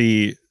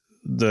the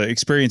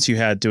experience you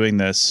had doing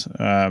this,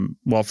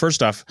 well,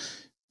 first off,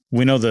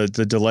 we know the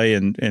delay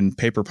in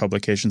paper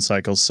publication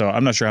cycles, so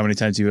I'm not sure how many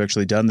times you've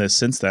actually done this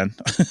since then.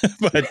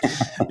 But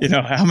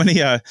how many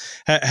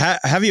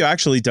have you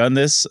actually done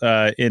this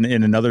in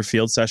another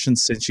field session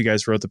since you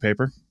guys wrote the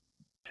paper?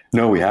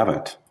 No, we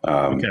haven't.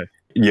 Okay.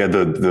 Yeah,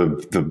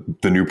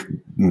 the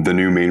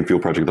new main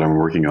field project that I'm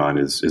working on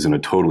is in a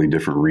totally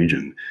different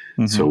region,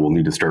 so we'll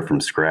need to start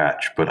from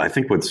scratch. But I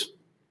think what's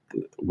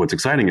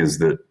exciting is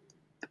that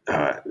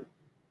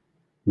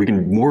we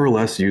can more or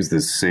less use the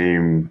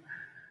same.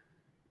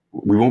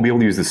 We won't be able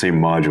to use the same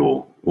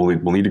module.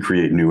 We'll need to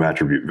create new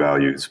attribute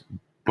values,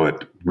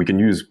 but we can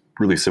use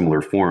really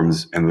similar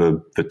forms. And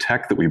the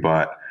tech that we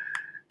bought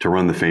to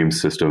run the FAME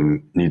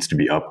system needs to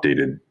be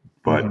updated.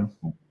 But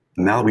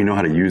now that we know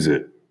how to use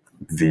it,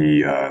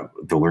 the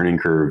learning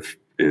curve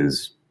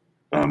is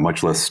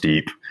much less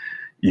steep,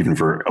 even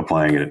for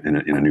applying it in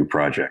a new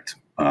project.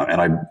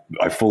 And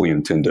I fully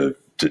intend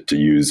to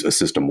use a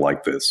system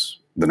like this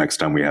the next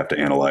time we have to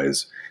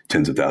analyze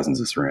tens of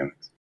thousands of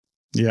ceramics.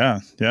 Yeah.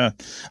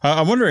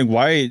 I'm wondering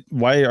why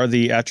are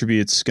the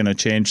attributes going to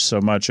change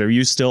so much? Are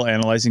you still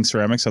analyzing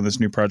ceramics on this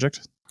new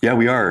project? Yeah,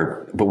 we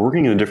are, but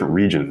working in a different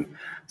region.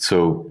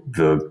 So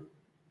the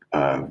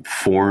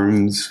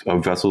forms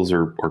of vessels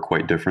are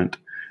quite different,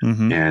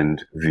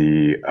 and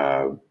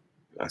the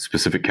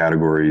specific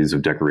categories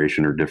of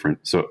decoration are different.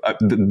 So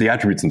the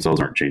attributes themselves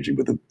aren't changing,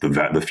 but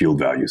the field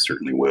values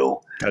certainly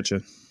will.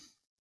 Gotcha.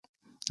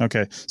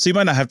 Okay, so you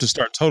might not have to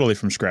start totally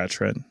from scratch,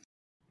 right?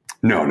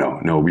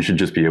 No. We should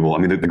just be able. I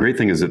mean, the great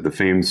thing is that the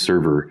FAME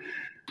server,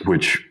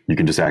 which you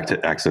can just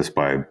access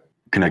by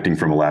connecting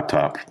from a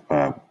laptop,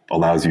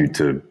 allows you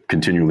to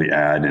continually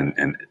add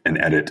and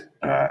edit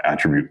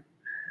attribute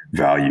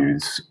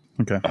values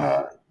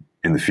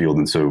in the field.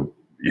 And so,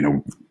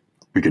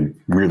 we could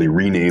really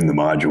rename the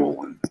module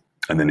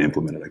and then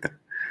implement it like that.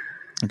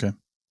 Okay.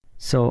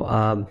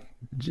 So,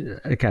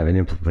 kind of an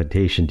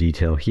implementation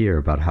detail here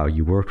about how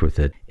you worked with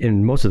it.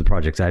 In most of the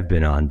projects I've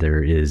been on,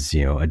 there is,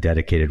 a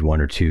dedicated one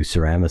or two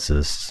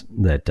ceramicists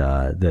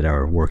that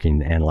are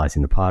working,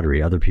 analyzing the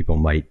pottery. Other people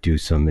might do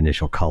some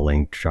initial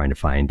culling, trying to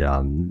find,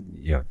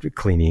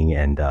 cleaning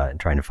and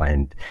trying to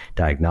find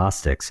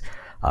diagnostics.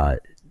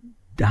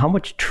 How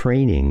much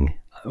training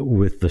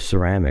with the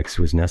ceramics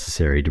was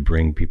necessary to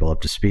bring people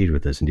up to speed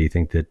with this? And do you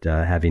think that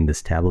having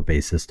this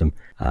tablet-based system,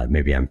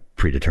 maybe I'm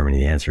predetermining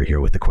the answer here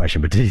with the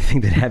question, but do you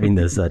think that having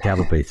this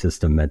tablet-based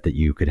system meant that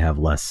you could have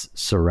less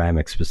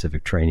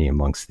ceramic-specific training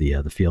amongst the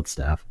field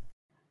staff?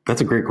 That's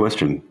a great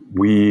question.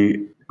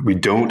 We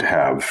don't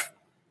have.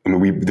 I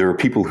mean, there are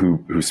people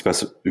who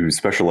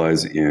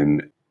specialize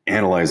in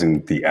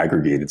analyzing the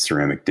aggregated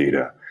ceramic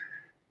data,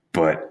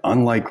 but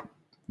unlike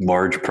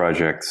large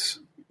projects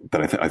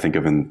that I think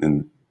of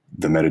in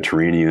the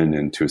Mediterranean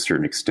and to a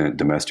certain extent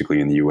domestically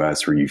in the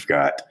US, where you've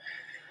got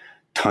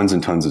tons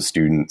and tons of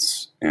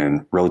students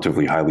and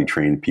relatively highly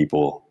trained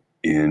people.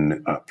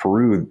 In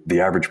Peru, the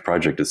average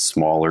project is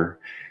smaller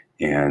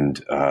and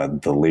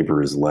the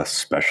labor is less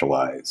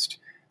specialized.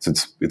 So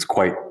it's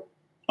quite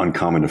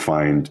uncommon to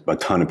find a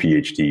ton of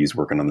PhDs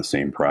working on the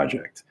same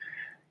project.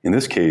 In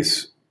this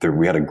case,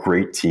 we had a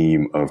great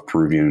team of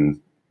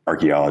Peruvian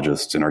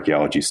archaeologists and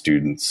archaeology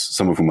students,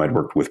 some of whom I'd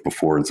worked with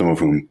before and some of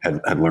whom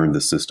had learned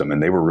the system.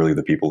 And they were really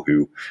the people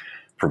who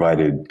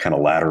provided kind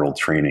of lateral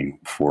training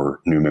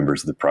for new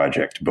members of the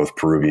project, both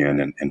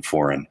Peruvian and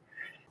foreign.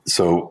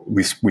 So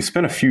we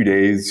spent a few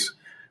days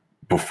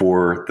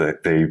before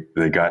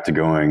they got to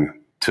going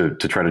to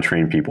try to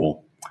train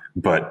people.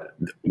 But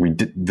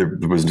there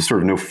was sort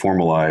of no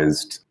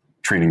formalized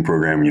training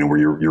program, where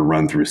you're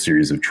run through a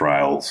series of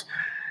trials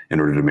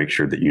in order to make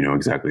sure that you know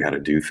exactly how to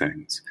do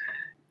things.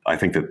 I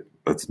think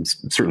that's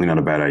certainly not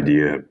a bad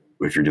idea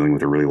if you're dealing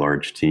with a really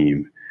large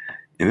team.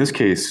 In this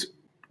case,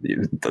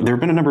 there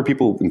have been a number of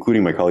people,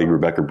 including my colleague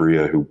Rebecca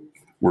Bria, who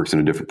works in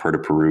a different part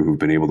of Peru, who've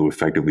been able to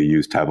effectively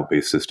use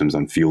tablet-based systems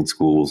on field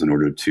schools in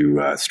order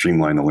to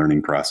streamline the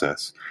learning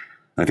process.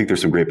 And I think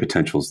there's some great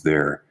potentials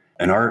there.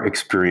 In our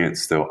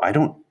experience, though, I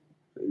don't,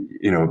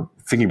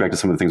 thinking back to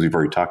some of the things we've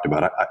already talked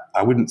about,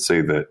 I wouldn't say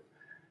that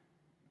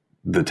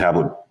the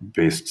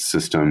tablet-based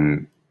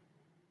system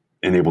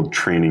enabled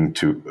training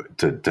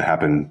to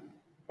happen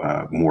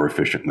more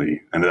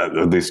efficiently. And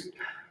at least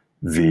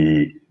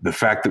the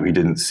fact that we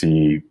didn't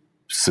see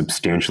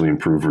substantially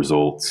improved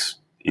results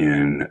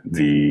in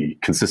the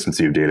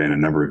consistency of data in a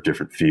number of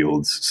different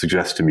fields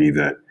suggests to me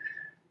that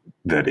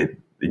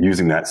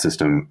using that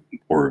system,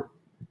 or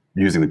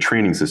using the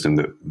training system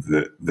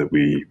that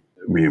we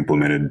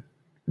implemented,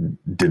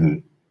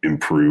 didn't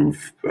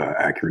improve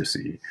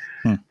accuracy.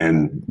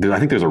 And I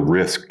think there's a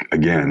risk,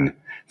 again,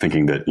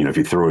 thinking that, if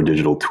you throw a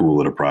digital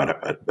tool at a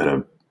product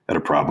at a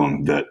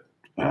problem, that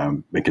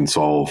it can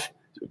solve,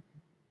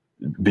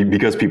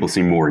 because people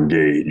seem more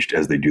engaged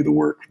as they do the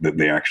work, that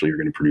they actually are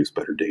going to produce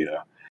better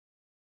data.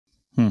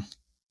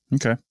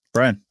 Okay,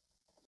 Brian.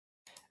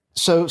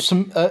 So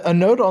a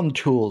note on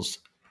tools.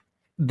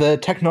 The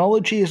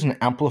technology is an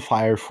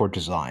amplifier for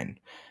design,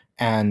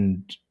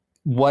 and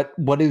what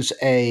is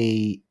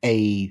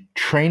a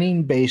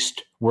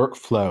training-based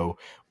workflow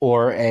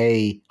or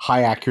a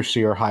high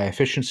accuracy or high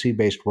efficiency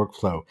based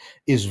workflow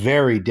is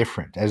very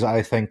different, as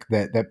I think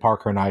that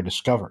Parker and I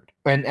discovered.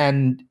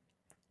 And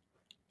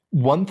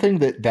one thing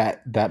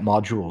that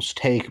modules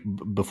take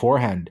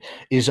beforehand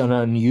is an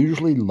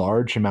unusually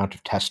large amount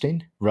of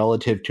testing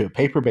relative to a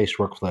paper-based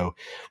workflow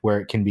where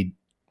it can be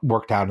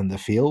worked out in the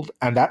field.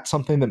 And that's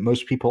something that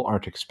most people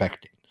aren't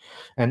expecting.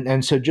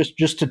 And so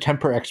just to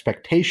temper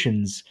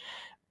expectations,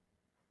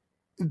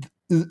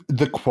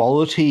 the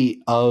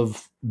quality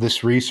of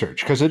this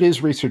research, because it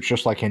is research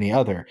just like any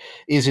other,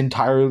 is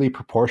entirely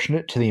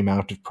proportionate to the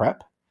amount of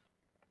prep.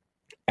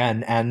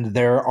 And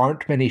there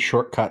aren't many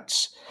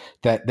shortcuts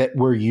that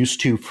we're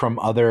used to from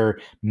other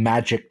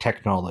magic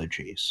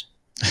technologies.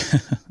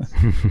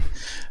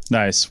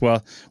 Nice.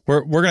 Well,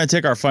 we're going to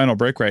take our final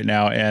break right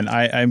now, and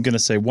I'm going to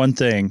say one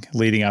thing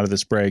leading out of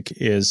this break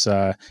is,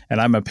 and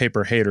I'm a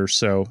paper hater,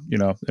 so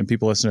and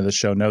people listening to this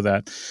show know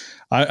that.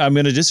 I'm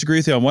going to disagree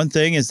with you on one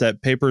thing, is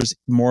that paper's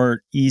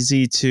more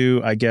easy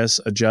to, I guess,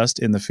 adjust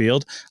in the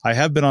field. I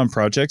have been on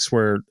projects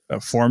where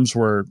forms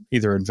were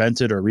either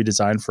invented or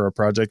redesigned for a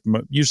project,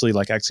 usually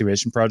like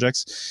excavation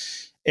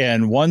projects.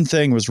 And one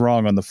thing was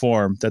wrong on the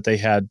form that they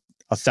had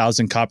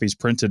 1,000 copies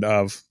printed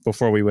of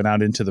before we went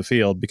out into the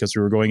field, because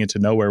we were going into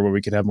nowhere where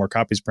we could have more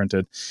copies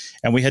printed.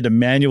 And we had to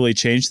manually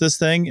change this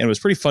thing. And it was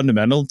pretty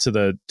fundamental to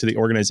the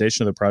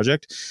organization of the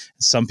project.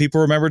 Some people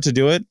remembered to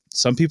do it.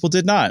 Some people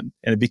did not.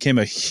 And it became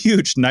a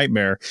huge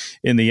nightmare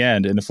in the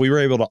end. And if we were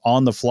able to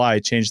on the fly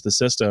change the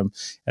system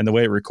and the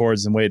way it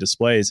records and the way it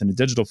displays in a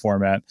digital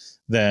format,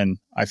 then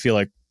I feel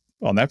like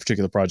on that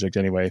particular project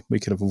anyway, we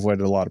could have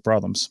avoided a lot of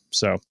problems.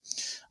 So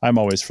I'm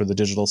always for the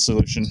digital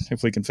solution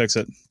if we can fix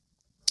it.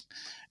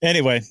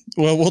 Anyway,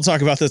 we'll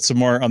talk about that some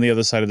more on the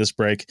other side of this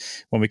break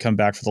when we come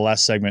back for the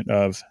last segment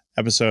of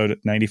episode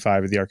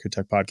 95 of the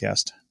Architect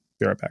Podcast.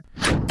 Be right back.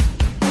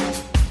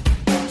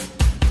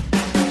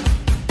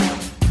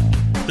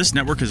 This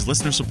network is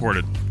listener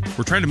supported.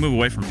 We're trying to move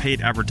away from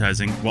paid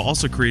advertising while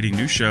also creating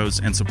new shows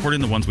and supporting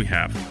the ones we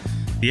have.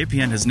 The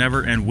APN has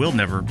never and will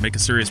never make a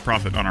serious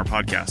profit on our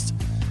podcast.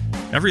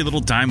 Every little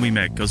dime we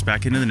make goes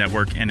back into the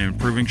network and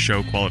improving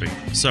show quality.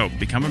 So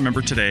become a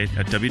member today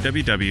at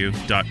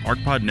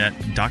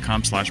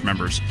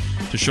www.archpodnet.com/members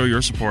to show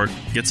your support,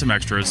 get some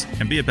extras,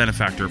 and be a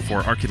benefactor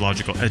for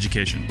archaeological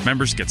education.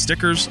 Members get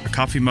stickers, a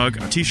coffee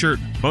mug, a t-shirt,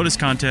 bonus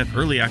content,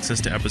 early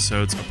access to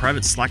episodes, a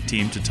private Slack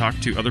team to talk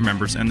to other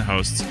members and the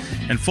hosts,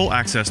 and full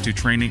access to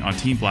training on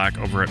Team Black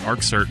over at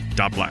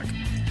arccert.black.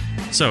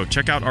 So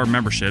check out our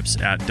memberships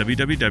at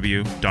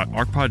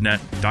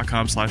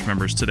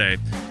www.archpodnet.com/members today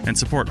and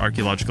support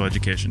archaeological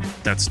education.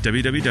 That's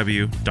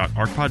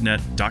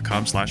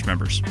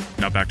www.archpodnet.com/members.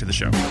 Now back to the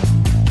show.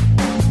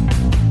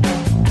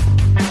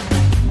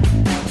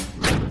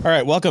 All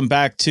right, welcome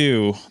back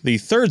to the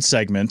third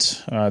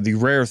segment, the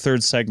rare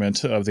third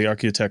segment of the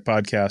Architect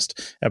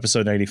Podcast,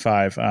 episode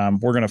 95.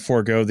 We're going to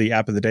forego the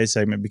App of the Day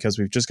segment because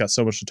we've just got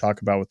so much to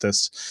talk about with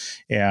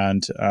this,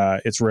 and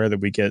it's rare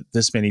that we get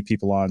this many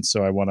people on,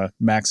 so I want to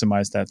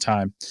maximize that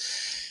time.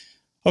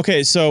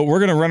 Okay, so we're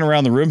going to run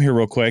around the room here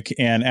real quick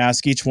and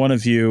ask each one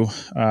of you,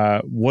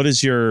 what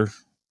is your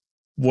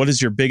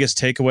biggest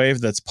takeaway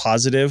that's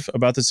positive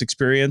about this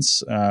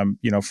experience,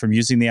 from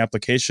using the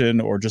application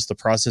or just the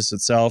process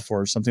itself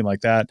or something like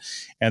that?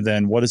 And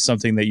then what is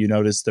something that you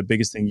noticed, the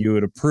biggest thing you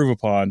would improve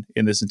upon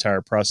in this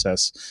entire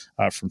process,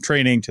 from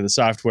training to the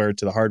software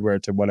to the hardware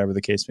to whatever the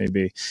case may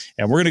be?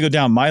 And we're going to go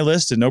down my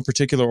list in no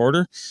particular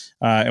order.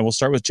 And we'll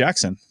start with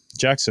Jackson.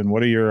 Jackson,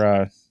 what are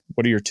your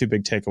two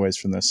big takeaways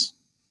from this?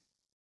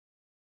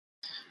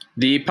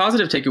 The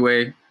positive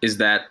takeaway is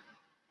that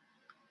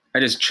I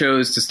just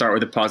chose to start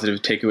with a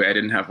positive takeaway. I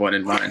didn't have one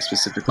in mind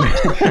specifically.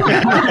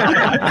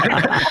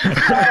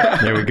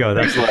 There we go.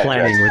 That's the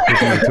planning with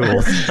these new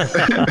tools.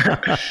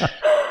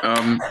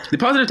 The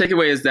positive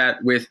takeaway is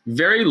that with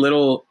very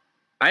little,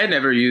 I had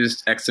never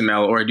used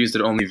XML, or I'd used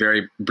it only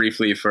very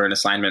briefly for an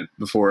assignment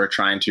before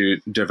trying to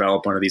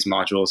develop one of these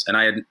modules. And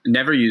I had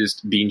never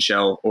used Bean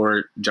Shell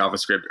or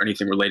JavaScript or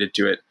anything related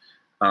to it.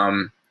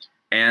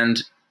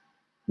 And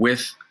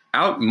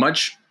without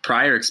much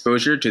prior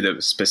exposure to the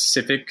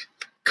specific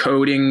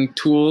coding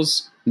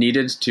tools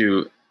needed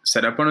to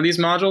set up one of these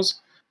modules,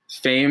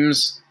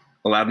 FAMES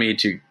allowed me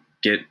to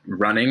get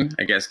running,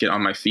 I guess, get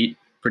on my feet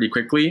pretty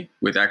quickly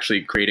with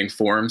actually creating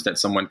forms that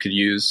someone could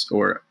use,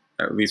 or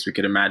at least we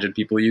could imagine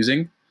people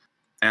using.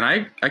 And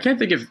I can't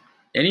think of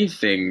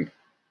anything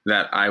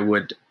that I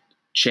would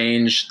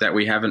change that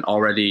we haven't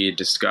already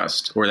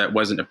discussed or that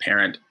wasn't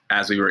apparent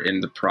as we were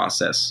in the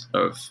process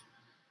of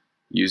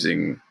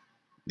using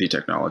the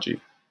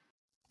technology.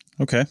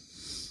 Okay.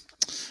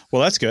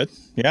 Well, that's good.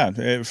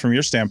 Yeah. From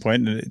your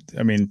standpoint,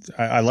 I mean,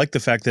 I like the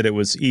fact that it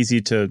was easy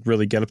to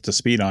really get up to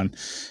speed on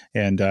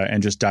and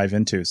just dive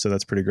into. So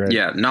that's pretty great.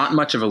 Yeah. Not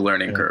much of a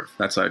learning curve.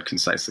 That's how I'd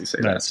concisely say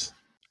that.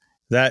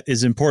 That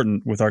is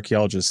important with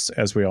archaeologists,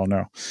 as we all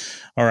know.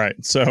 All right.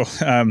 So,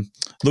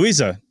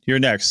 Louisa, you're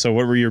next. So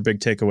what were your big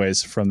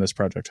takeaways from this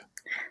project?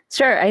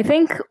 Sure. I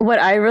think what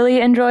I really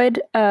enjoyed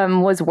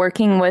was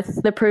working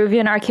with the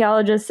Peruvian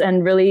archaeologists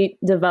and really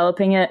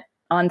developing it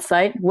on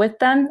site with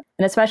them.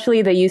 And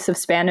especially the use of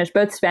Spanish,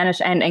 both Spanish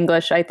and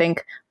English, I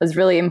think was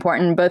really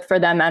important both for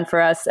them and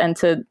for us, and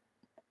to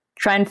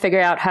try and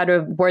figure out how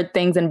to word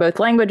things in both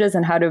languages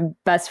and how to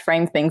best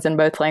frame things in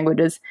both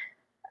languages,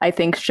 I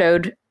think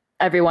showed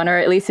everyone, or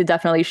at least it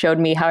definitely showed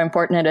me, how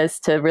important it is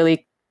to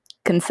really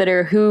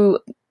consider who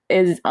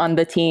is on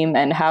the team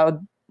and how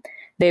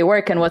they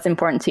work and what's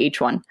important to each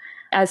one.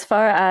 As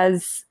far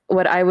as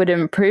what I would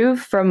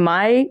improve from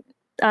my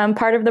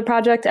part of the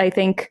project, I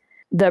think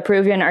the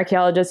Peruvian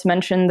archaeologists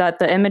mentioned that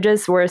the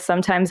images were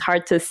sometimes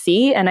hard to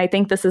see. And I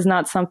think this is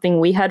not something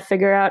we had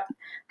figured out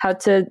how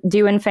to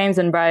do in FAMES.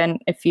 And Brian,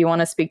 if you want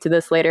to speak to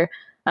this later,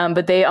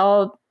 but they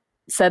all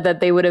said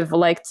that they would have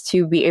liked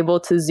to be able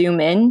to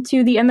zoom in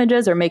to the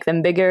images or make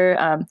them bigger.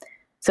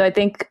 So I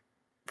think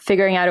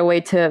figuring out a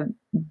way to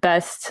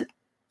best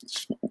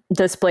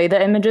display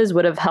the images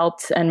would have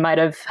helped, and might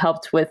have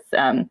helped with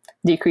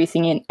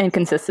decreasing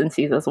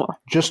inconsistencies as well.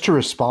 Just to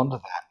respond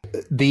to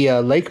that, the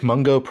Lake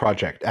Mungo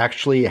project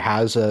actually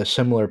has a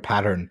similar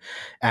pattern,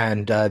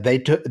 and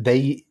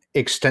they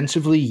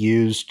extensively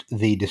used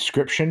the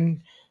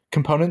description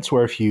components,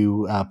 where if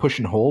you push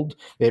and hold,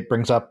 it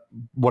brings up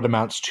what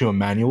amounts to a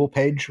manual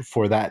page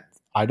for that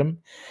item.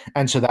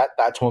 And so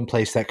that's one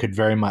place that could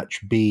very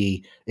much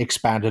be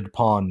expanded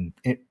upon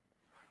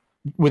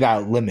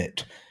without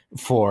limit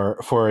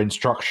for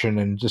instruction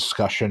and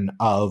discussion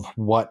of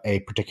what a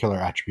particular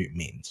attribute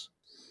means.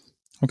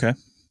 Okay.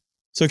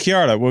 So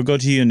Chiara, we'll go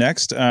to you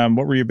next.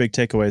 What were your big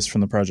takeaways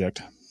from the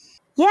project?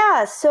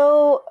 Yeah,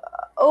 so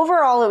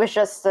overall, it was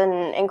just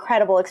an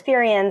incredible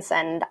experience,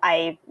 and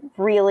I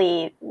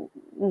really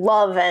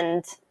love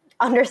and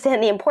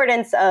understand the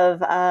importance of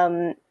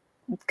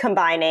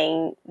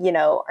combining,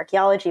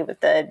 archaeology with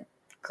the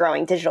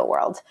growing digital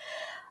world.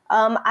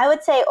 I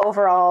would say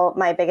overall,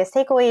 my biggest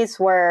takeaways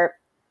were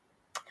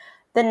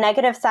the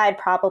negative side,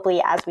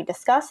 probably, as we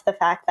discussed, the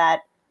fact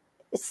that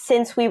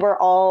since we were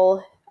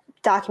all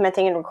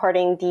documenting and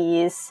recording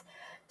these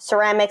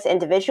ceramics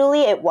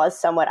individually, it was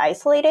somewhat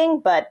isolating,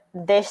 but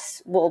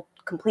this will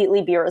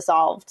completely be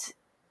resolved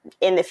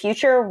in the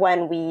future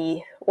when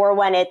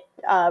it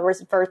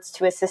reverts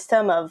to a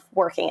system of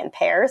working in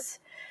pairs.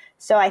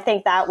 So I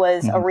think that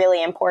was a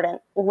really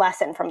important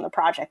lesson from the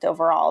project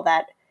overall,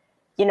 that,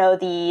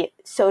 the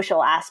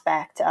social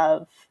aspect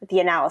of the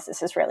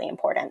analysis is really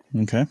important.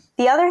 Okay.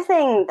 The other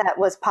thing that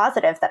was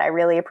positive that I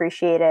really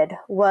appreciated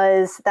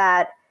was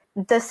that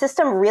the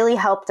system really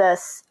helped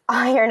us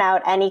iron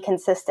out any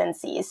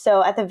consistencies.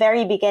 So at the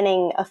very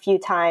beginning, a few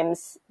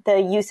times, the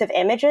use of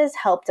images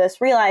helped us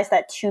realize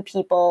that two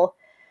people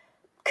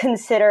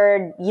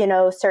considered,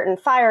 certain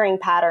firing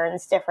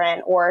patterns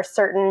different, or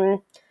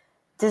certain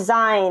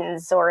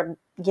designs, or,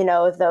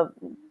 the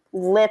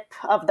lip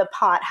of the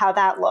pot, how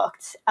that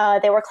looked.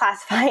 They were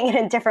classifying it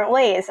in different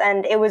ways.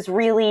 And it was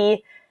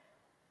really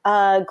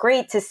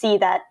great to see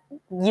that,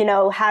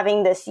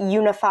 having this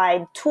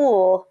unified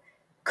tool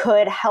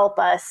could help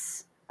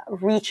us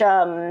reach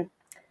a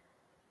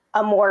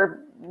more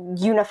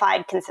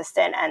unified,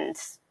 consistent, and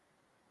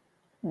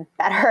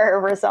better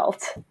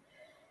result.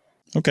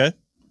 Okay.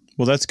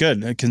 Well, that's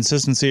good.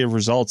 Consistency of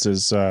results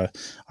is, I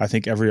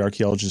think, every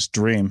archaeologist's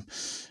dream.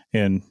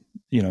 And,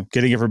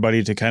 getting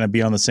everybody to kind of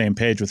be on the same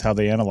page with how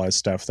they analyze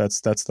stuff. That's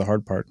the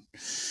hard part.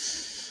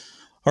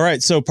 All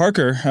right. So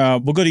Parker,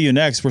 we'll go to you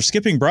next. We're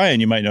skipping Brian,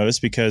 you might notice,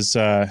 because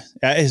at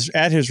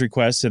his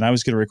request, and I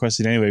was going to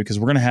request it anyway, because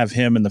we're going to have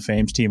him and the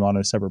FAMES team on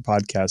a separate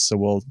podcast. So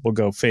we'll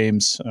go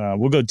FAMES.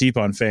 We'll go deep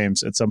on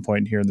FAMES at some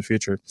point here in the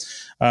future.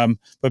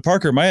 But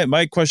Parker,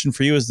 my question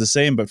for you is the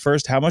same. But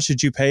first, how much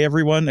did you pay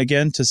everyone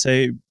again to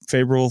say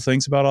favorable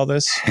things about all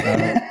this?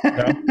 No?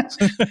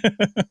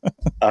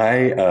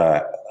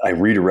 I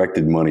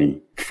redirected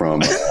money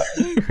from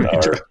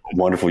our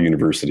wonderful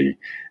university,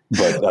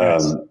 but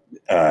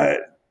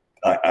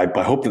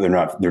I hope that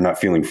they're not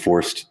feeling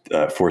forced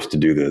to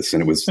do this.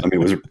 And it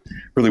was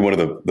really one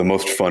of the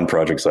most fun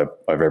projects I've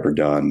ever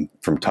done,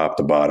 from top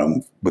to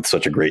bottom, with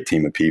such a great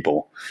team of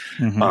people.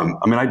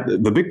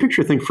 Mm-hmm. The big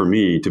picture thing for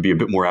me, to be a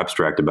bit more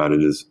abstract about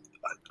it, is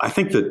I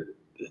think that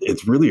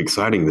it's really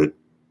exciting that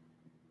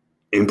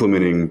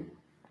implementing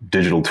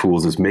digital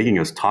tools is making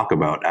us talk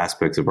about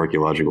aspects of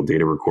archaeological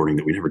data recording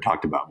that we never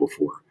talked about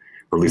before,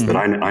 or at least that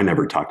I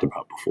never talked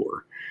about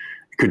before.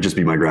 It could just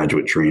be my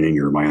graduate training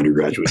or my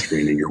undergraduate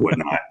training or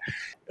whatnot.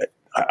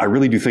 I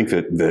really do think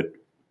that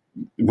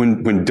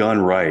when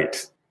done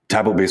right,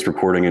 tablet-based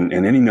recording and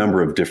any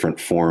number of different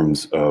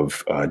forms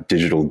of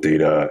digital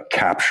data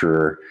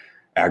capture,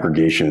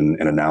 aggregation,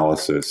 and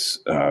analysis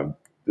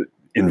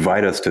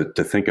invite us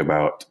to think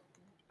about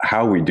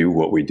how we do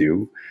what we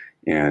do,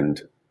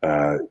 and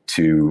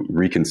to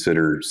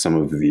reconsider some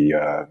of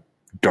the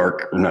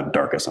not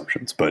dark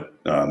assumptions, but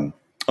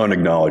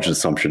unacknowledged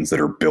assumptions that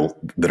are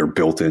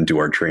built into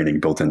our training,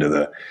 built into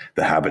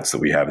the habits that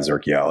we have as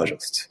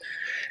archaeologists.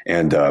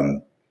 And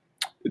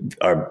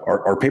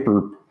our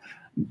paper,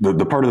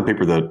 the part of the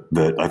paper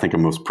that I think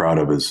I'm most proud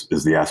of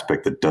is the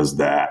aspect that does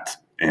that.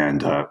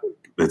 And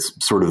it's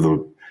sort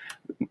of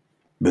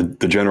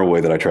the general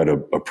way that I try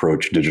to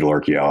approach digital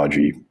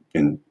archaeology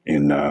in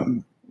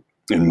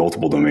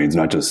multiple domains,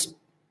 not just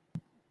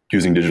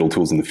using digital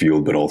tools in the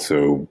field, but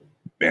also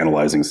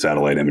analyzing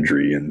satellite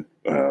imagery and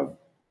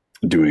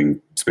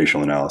doing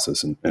spatial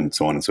analysis and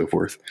so on and so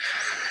forth.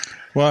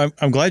 Well,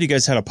 I'm glad you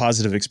guys had a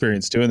positive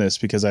experience doing this,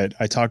 because I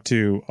talked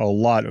to a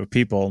lot of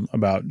people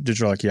about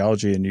digital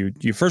archaeology, and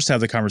you first have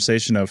the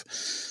conversation of,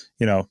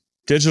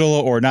 digital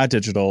or not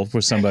digital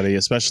with somebody,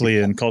 especially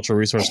in cultural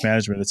resource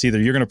management. It's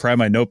either you're going to pry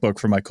my notebook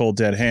from my cold,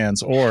 dead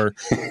hands, or,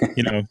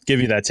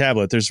 give you that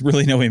tablet. There's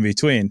really no in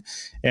between.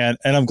 And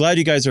I'm glad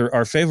you guys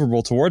are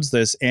favorable towards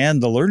this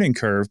and the learning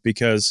curve,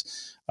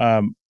 because,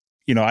 I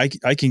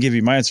can give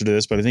you my answer to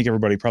this, but I think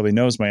everybody probably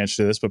knows my answer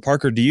to this. But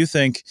Parker, do you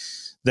think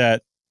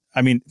that,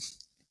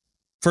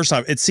 first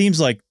off, it seems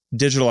like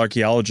digital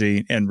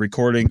archaeology and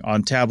recording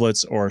on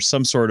tablets or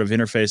some sort of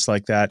interface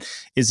like that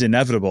is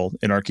inevitable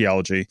in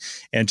archaeology,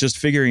 and just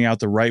figuring out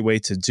the right way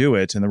to do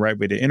it and the right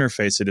way to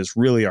interface it is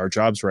really our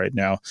jobs right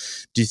now.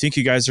 Do you think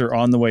you guys are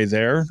on the way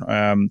there?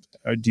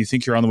 Do you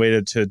think you're on the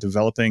way to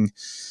developing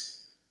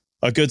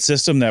a good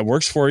system that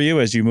works for you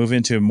as you move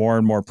into more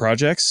and more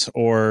projects?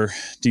 Or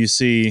do you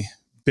see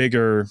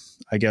bigger,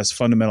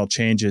 fundamental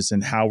changes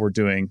in how we're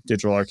doing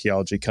digital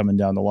archaeology coming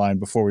down the line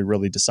before we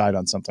really decide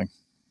on something?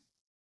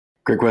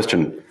 Great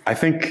question. I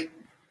think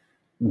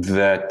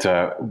that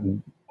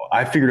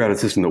I figured out a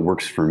system that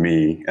works for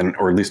me,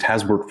 or at least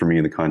has worked for me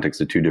in the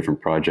context of two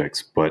different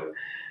projects. But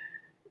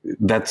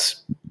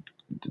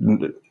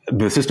the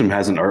system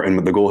hasn't,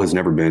 and the goal has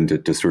never been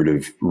to sort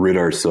of rid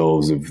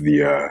ourselves of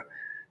the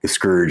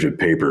scourge of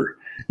paper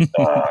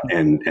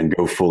and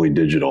go fully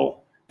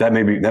digital. That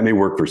may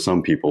work for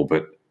some people,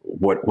 but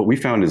what we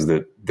found is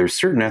that there's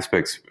certain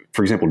aspects,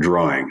 for example,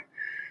 drawing.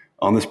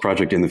 On this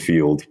project in the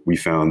field, we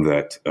found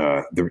that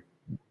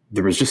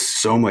there was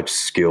just so much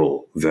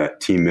skill that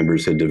team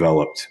members had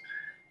developed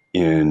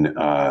in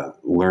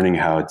learning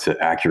how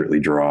to accurately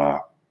draw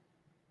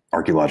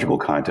archaeological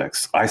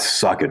contexts. I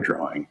suck at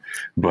drawing,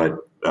 but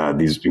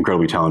these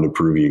incredibly talented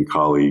Peruvian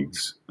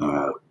colleagues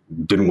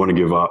didn't want to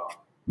give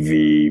up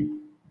the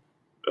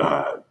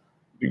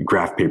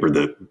graph paper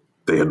that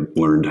they had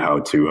learned how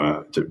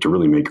to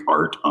really make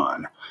art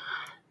on.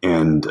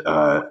 And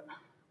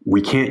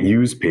we can't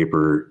use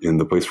paper in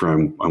the place where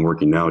I'm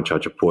working now,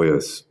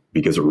 Chachapoyas,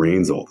 because it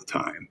rains all the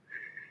time.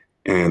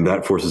 And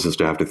that forces us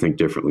to have to think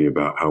differently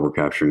about how we're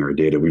capturing our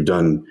data. We've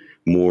done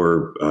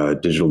more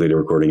digital data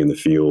recording in the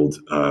field,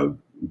 but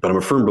I'm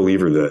a firm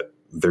believer that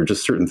there are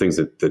just certain things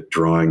that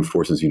drawing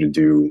forces you to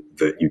do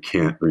that you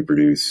can't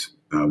reproduce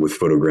with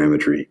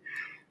photogrammetry.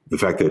 The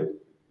fact that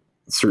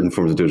certain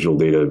forms of digital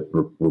data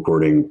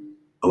recording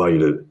allow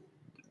you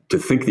to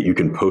think that you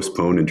can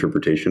postpone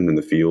interpretation in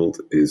the field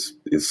is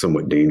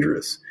somewhat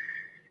dangerous.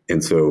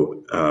 And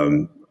so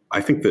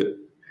I think that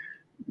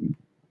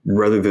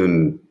rather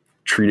than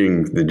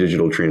treating the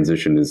digital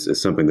transition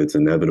as something that's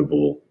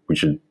inevitable, we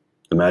should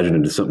imagine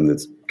it as something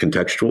that's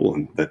contextual,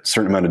 and that a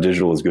certain amount of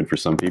digital is good for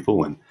some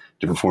people and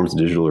different forms of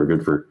digital are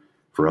good for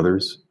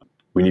others.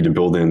 We need to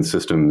build in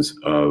systems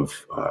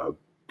of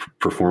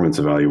performance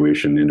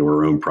evaluation into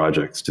our own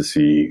projects to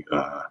see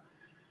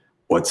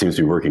what seems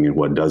to be working and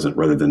what doesn't,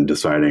 rather than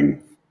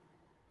deciding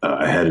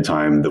ahead of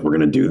time that we're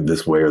going to do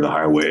this way or the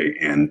highway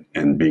and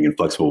being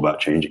inflexible about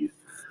changing it.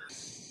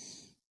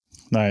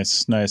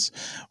 Nice.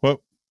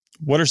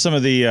 What are some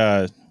of the,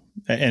 and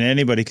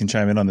anybody can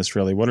chime in on this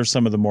really, what are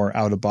some of the more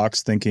out of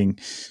box thinking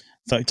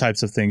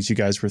types of things you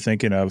guys were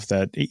thinking of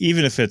that,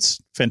 even if it's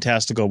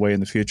fantastical way in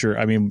the future?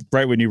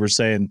 Right when you were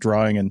saying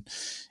drawing and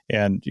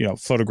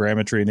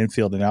photogrammetry and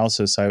in-field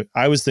analysis,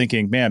 I was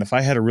thinking, man, if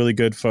I had a really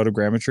good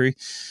photogrammetric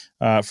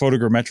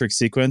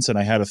sequence and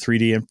I had a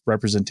 3D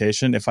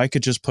representation, if I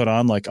could just put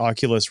on like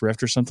Oculus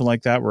Rift or something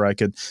like that, where I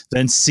could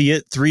then see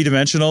it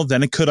 3-dimensional,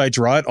 then could I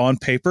draw it on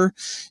paper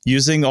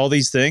using all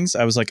these things?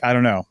 I was like, I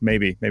don't know,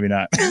 maybe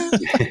not.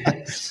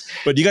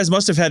 But you guys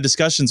must have had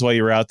discussions while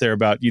you were out there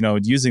about,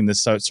 using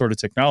this sort of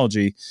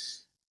technology.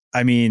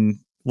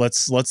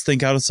 Let's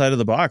think outside of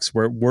the box.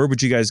 Where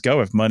would you guys go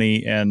if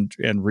money and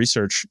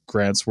research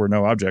grants were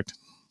no object?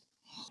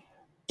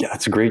 Yeah,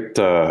 it's a great.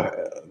 The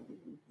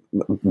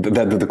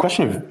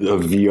question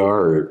of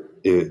VR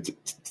it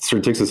sort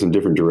of takes us in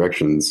different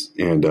directions.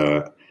 And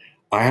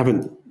I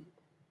haven't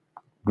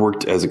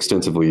worked as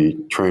extensively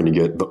trying to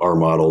get our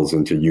models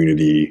into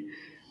Unity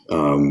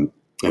and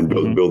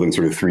building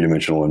sort of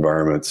three-dimensional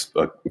environments.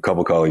 A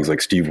couple colleagues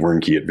like Steve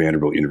Wernke at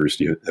Vanderbilt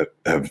University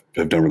have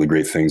done really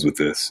great things with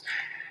this.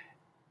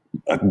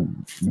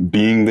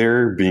 Being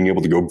there, being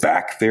able to go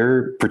back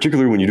there,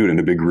 particularly when you do it in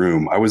a big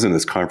room. I was in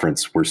this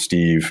conference where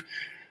Steve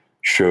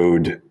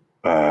showed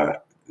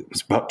it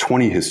was about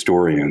 20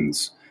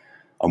 historians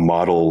a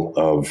model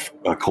of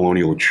a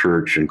colonial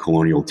church and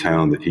colonial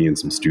town that he and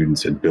some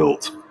students had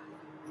built.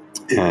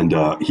 And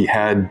he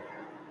had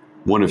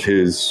one of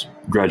his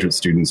graduate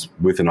students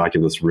with an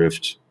Oculus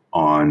Rift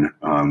on,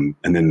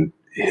 and then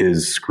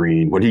his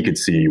screen, what he could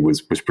see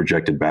was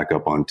projected back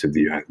up onto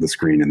the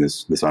screen in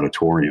this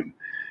auditorium.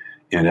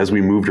 And as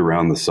we moved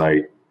around the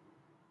site,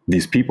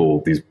 these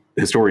people, these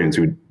historians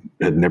who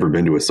had never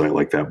been to a site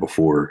like that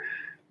before,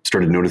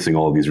 started noticing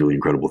all of these really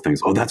incredible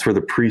things. Oh, that's where the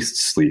priest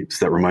sleeps.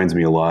 That reminds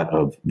me a lot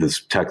of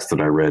this text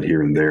that I read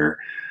here and there.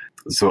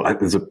 So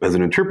as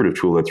an interpretive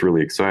tool, that's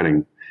really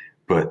exciting.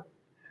 But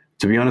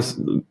to be honest,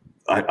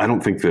 I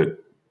don't think that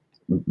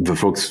the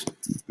folks,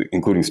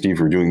 including Steve,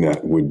 who are doing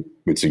that would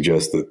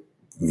suggest that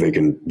they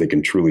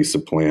can truly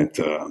supplant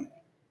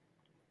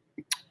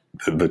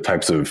the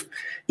types of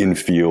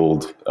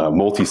in-field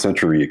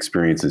multi-sensory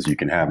experiences you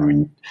can have. I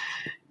mean,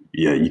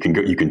 yeah, you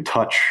can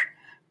touch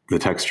the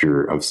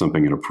texture of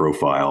something in a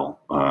profile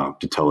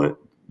to tell it.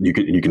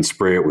 You can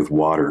spray it with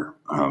water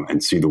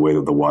and see the way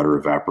that the water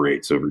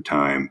evaporates over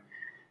time.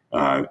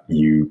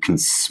 You can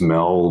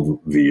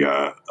smell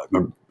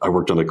I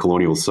worked on a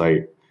colonial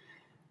site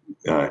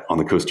on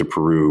the coast of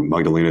Peru,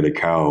 Magdalena de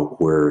Cao,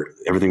 where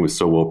everything was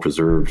so well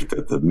preserved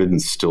that the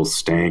middens still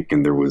stank,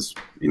 and there was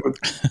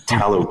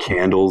tallow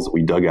candles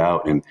we dug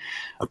out, and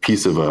a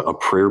piece of a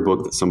prayer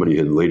book that somebody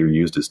had later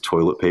used as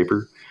toilet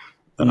paper.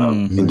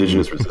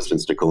 Indigenous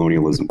resistance to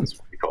colonialism is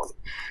what we call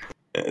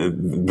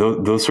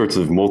it. Those sorts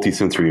of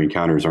multi-sensory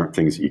encounters aren't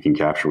things that you can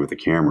capture with a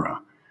camera.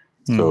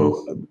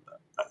 So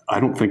I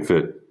don't think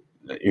that,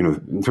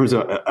 in terms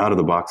of out of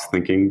the box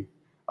thinking,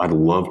 I'd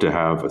love to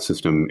have a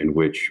system in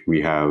which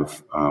we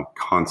have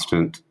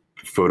constant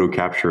photo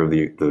capture of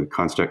the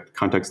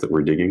context that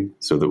we're digging,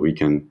 so that we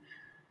can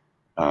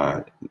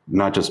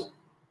not just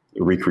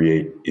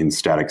recreate in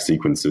static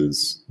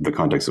sequences the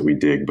context that we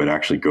dig, but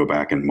actually go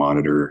back and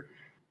monitor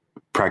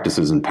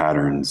practices and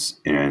patterns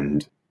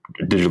and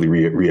digitally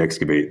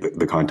re-excavate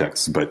the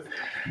context. But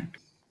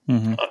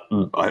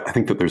I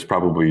think that there's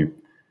probably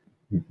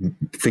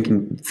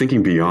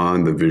thinking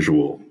beyond the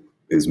visual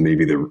is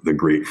maybe the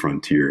great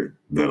frontier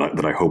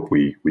that I hope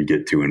we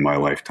get to in my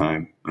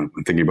lifetime. I'm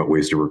thinking about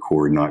ways to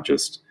record not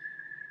just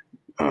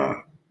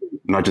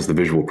the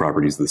visual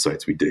properties of the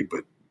sites we dig,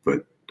 but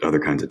other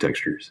kinds of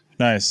textures.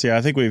 Nice. Yeah,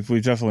 I think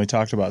we've definitely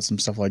talked about some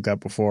stuff like that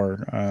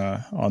before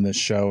on this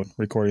show,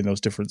 recording those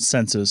different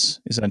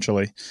senses,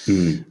 essentially.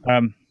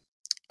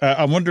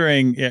 I'm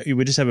wondering,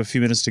 we just have a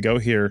few minutes to go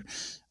here.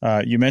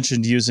 You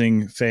mentioned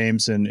using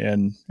FAMES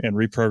and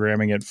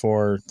reprogramming it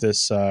for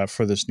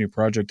this new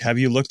project. Have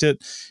you looked at,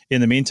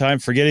 in the meantime,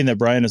 forgetting that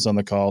Brian is on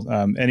the call,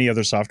 any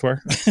other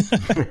software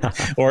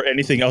or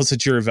anything else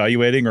that you're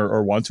evaluating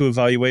or want to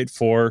evaluate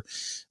for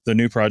the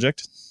new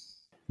project?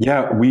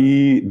 Yeah,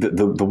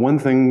 the one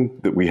thing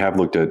that we have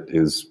looked at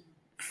is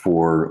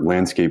for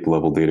landscape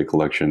level data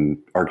collection,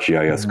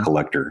 ArcGIS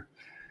Collector.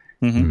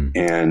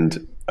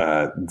 And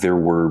there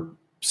were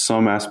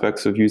some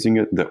aspects of using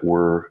it that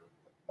were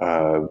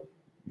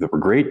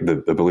great.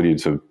 The ability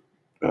to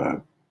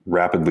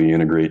rapidly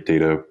integrate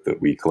data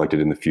that we collected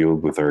in the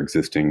field with our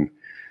existing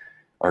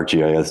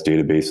ArcGIS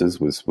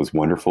databases was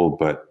wonderful.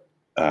 But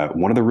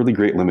one of the really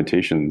great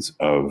limitations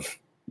of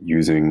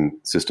using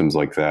systems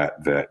like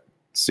that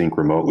sync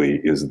remotely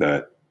is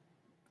that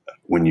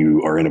when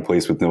you are in a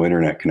place with no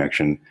internet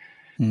connection,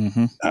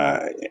 and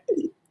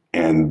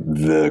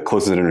the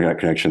closest internet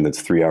connection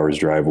that's 3 hours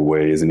drive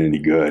away isn't any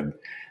good,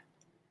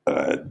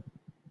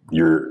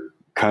 you're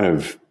kind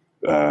of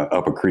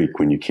up a creek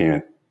when you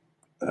can't.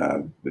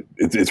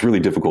 It's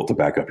really difficult to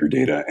back up your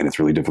data, and it's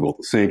really difficult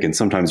to sync. And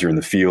sometimes you're in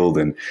the field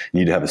and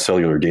you need to have a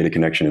cellular data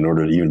connection in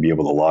order to even be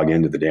able to log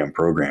into the damn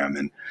program.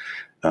 And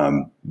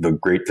the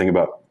great thing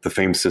about the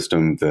FAME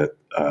system that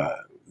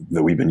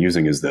we've been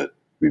using is that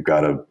we've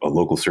got a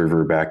local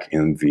server back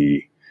in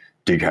the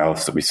dig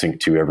house that we sync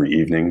to every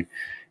evening.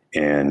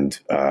 And,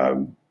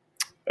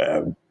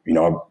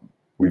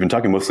 we've been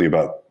talking mostly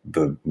about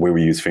the way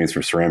we use FAMES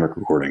for ceramic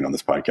recording on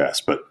this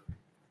podcast, but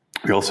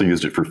we also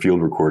used it for field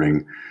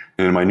recording.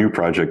 And in my new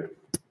project,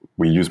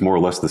 we use more or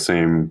less the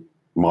same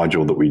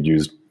module that we'd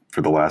used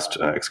for the last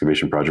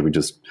excavation project. We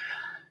just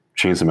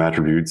changed some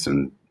attributes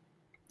and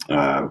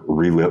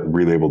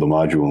relabeled the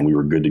module, and we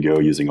were good to go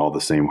using all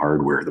the same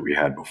hardware that we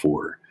had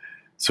before.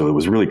 So it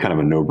was really kind of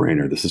a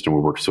no-brainer. The system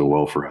would work so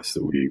well for us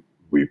that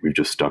we've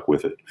just stuck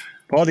with it.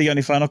 Paul, do you got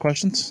any final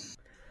questions?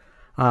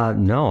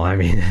 No, I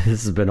mean,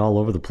 this has been all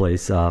over the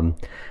place.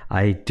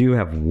 I do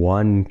have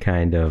one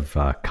kind of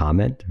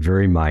comment,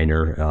 very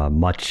minor,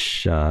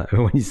 much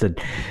when you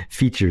said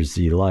features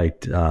you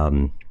liked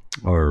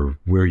or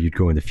where you'd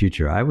go in the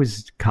future. I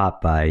was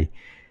caught by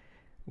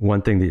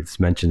one thing that's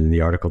mentioned in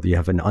the article, that you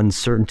have an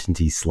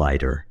uncertainty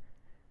slider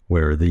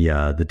where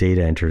the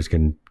data enters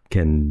can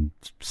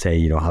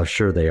say, how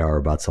sure they are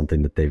about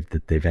something that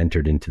they've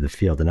entered into the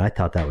field. And I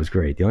thought that was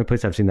great. The only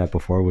place I've seen that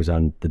before was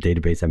on the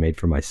database I made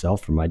for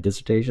myself for my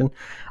dissertation.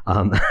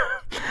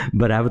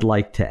 But I would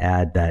like to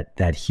add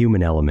that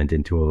human element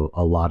into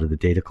a lot of the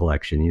data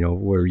collection,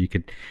 where you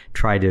could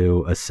try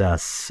to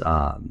assess,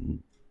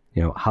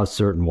 how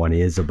certain one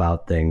is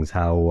about things,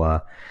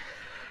 how,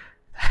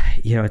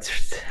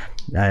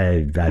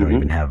 I don't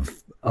even have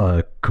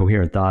a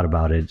coherent thought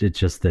about it. It's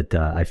just that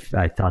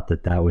I thought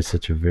that was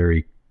such a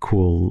very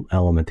cool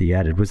element that you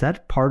added. Was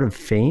that part of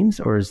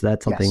FAMES, or is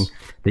that something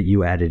that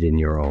you added in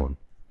your own?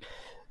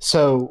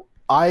 So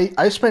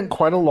I spent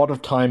quite a lot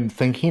of time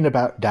thinking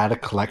about data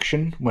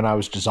collection when I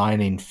was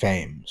designing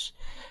FAMES.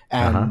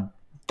 And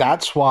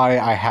that's why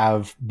I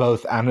have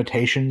both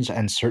annotations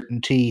and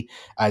certainty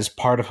as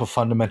part of a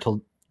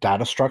fundamental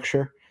data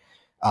structure.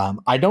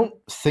 I don't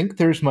think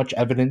there's much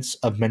evidence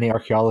of many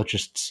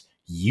archaeologists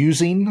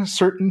using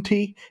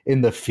certainty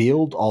in the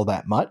field all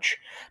that much,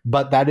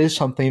 but that is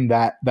something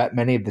that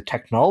many of the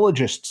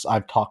technologists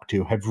I've talked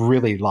to have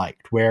really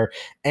liked, where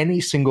any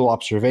single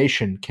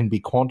observation can be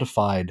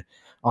quantified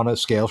on a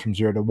scale from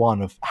 0 to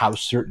 1 of how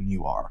certain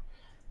you are.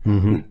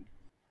 Mm-hmm.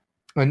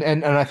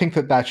 And I think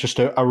that's just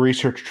a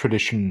research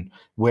tradition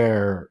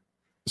where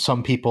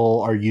some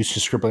people are used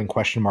to scribbling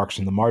question marks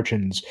in the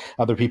margins,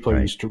 other people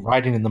are used to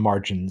writing in the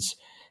margins,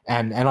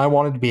 and I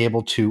wanted to be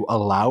able to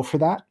allow for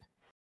that.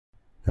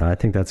 I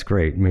think that's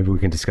great. Maybe we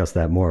can discuss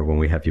that more when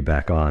we have you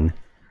back on.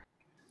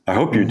 I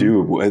hope you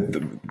do.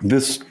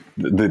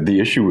 The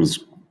issue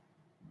was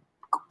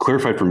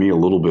clarified for me a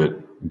little bit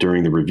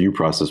during the review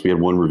process. We had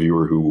one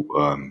reviewer who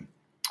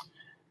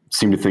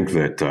seemed to think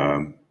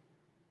that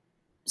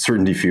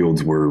certainty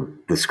fields were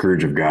the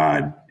scourge of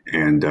God,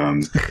 and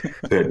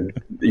that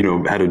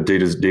had a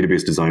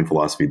database design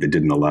philosophy that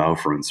didn't allow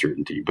for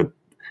uncertainty. But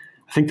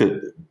I think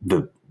that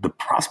the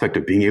prospect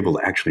of being able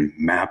to actually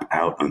map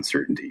out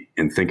uncertainty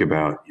and think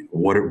about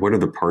what are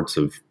the parts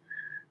of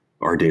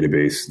our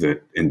database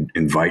that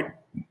invite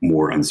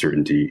more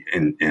uncertainty,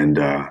 and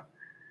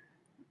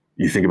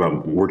you think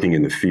about working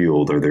in the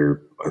field, are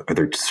there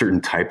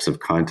certain types of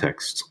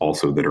contexts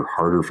also that are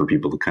harder for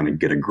people to kind of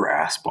get a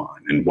grasp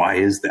on, and why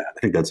is that? I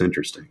think that's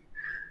interesting.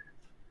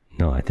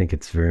 No, I think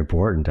it's very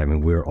important. I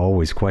mean, we're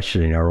always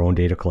questioning our own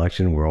data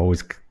collection. We're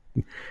always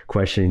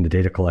questioning the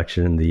data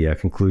collection and the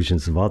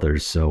conclusions of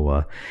others.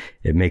 So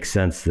it makes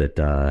sense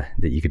that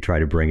you could try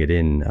to bring it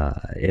in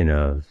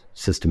a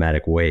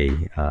systematic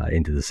way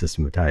into the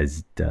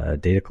systematized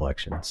data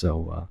collection.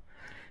 So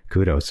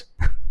kudos.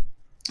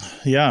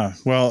 Yeah.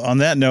 Well, on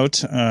that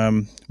note,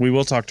 we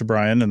will talk to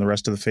Brian and the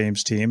rest of the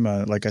FAMES team,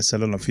 like I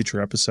said, on a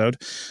future episode.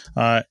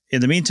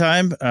 In the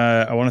meantime,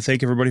 I want to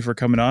thank everybody for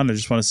coming on. I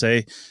just want to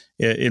say,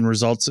 in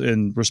response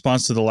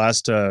to the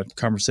last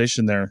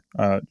conversation there,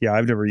 I've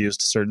never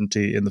used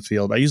certainty in the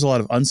field. I use a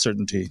lot of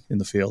uncertainty in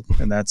the field,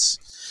 and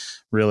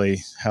that's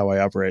really how I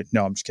operate.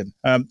 No, I'm just kidding.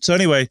 So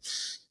anyway,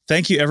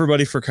 thank you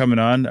everybody for coming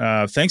on.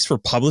 Thanks for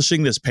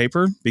publishing this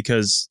paper,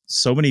 because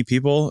so many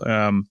people,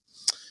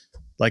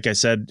 like I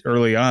said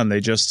early on,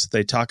 they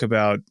talk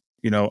about,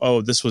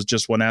 this was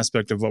just one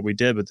aspect of what we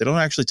did, but they don't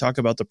actually talk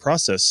about the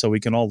process, so we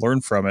can all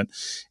learn from it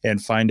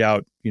and find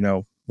out,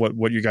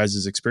 what your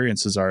guys'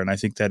 experiences are. And I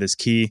think that is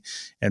key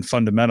and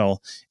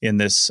fundamental in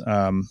this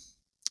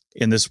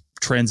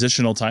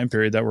transitional time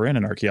period that we're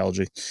in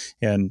archaeology.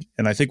 And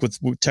I think with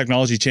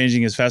technology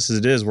changing as fast as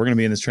it is, we're going to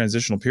be in this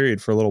transitional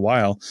period for a little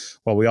while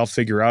we all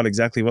figure out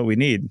exactly what we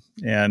need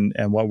and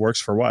what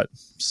works for what.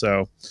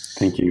 So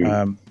thank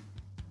you.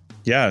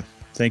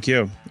 Thank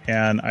you.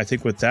 And I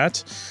think with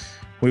that,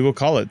 we will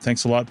call it.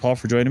 Thanks a lot, Paul,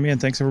 for joining me,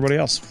 and thanks everybody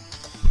else.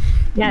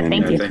 Yeah,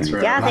 thank you. Thanks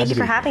for thank you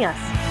for having us.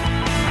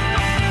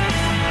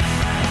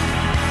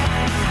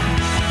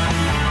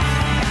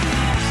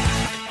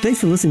 Thanks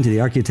for listening to the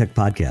Archaeotech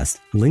podcast.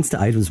 Links to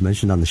items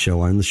mentioned on the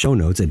show are in the show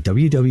notes at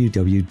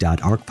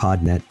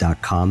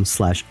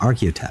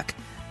www.arcpodnet.com/archaeotech.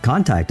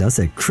 Contact us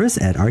at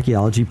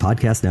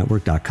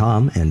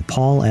chris@archaeologypodcastnetwork.com and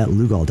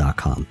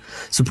paul@lugal.com.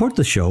 Support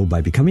the show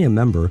by becoming a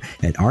member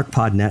at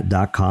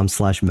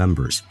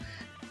arcpodnet.com/members.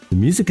 The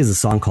music is a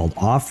song called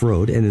Off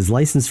Road and is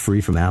license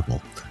free from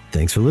Apple.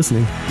 Thanks for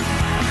listening.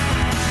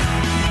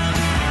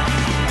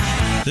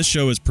 This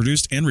show is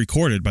produced and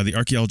recorded by the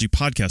Archaeology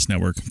Podcast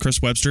Network,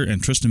 Chris Webster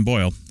and Tristan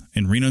Boyle,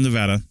 in Reno,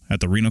 Nevada, at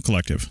the Reno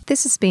Collective.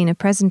 This has been a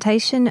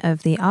presentation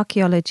of the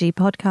Archaeology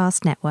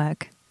Podcast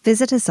Network.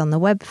 Visit us on the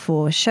web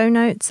for show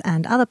notes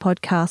and other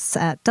podcasts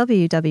at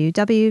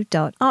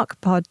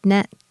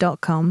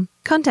www.arcpodnet.com.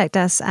 Contact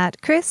us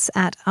at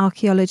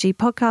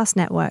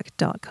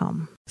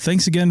chris@archaeologypodcastnetwork.com.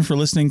 Thanks again for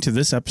listening to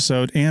this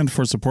episode and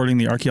for supporting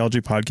the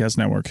Archaeology Podcast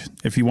Network.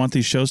 If you want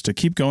these shows to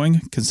keep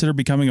going, consider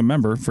becoming a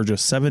member for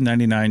just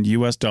 $7.99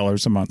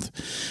 US a month.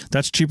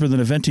 That's cheaper than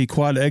a venti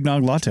quad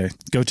eggnog latte.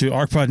 Go to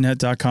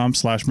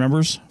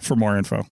arcpodnet.com/members for more info.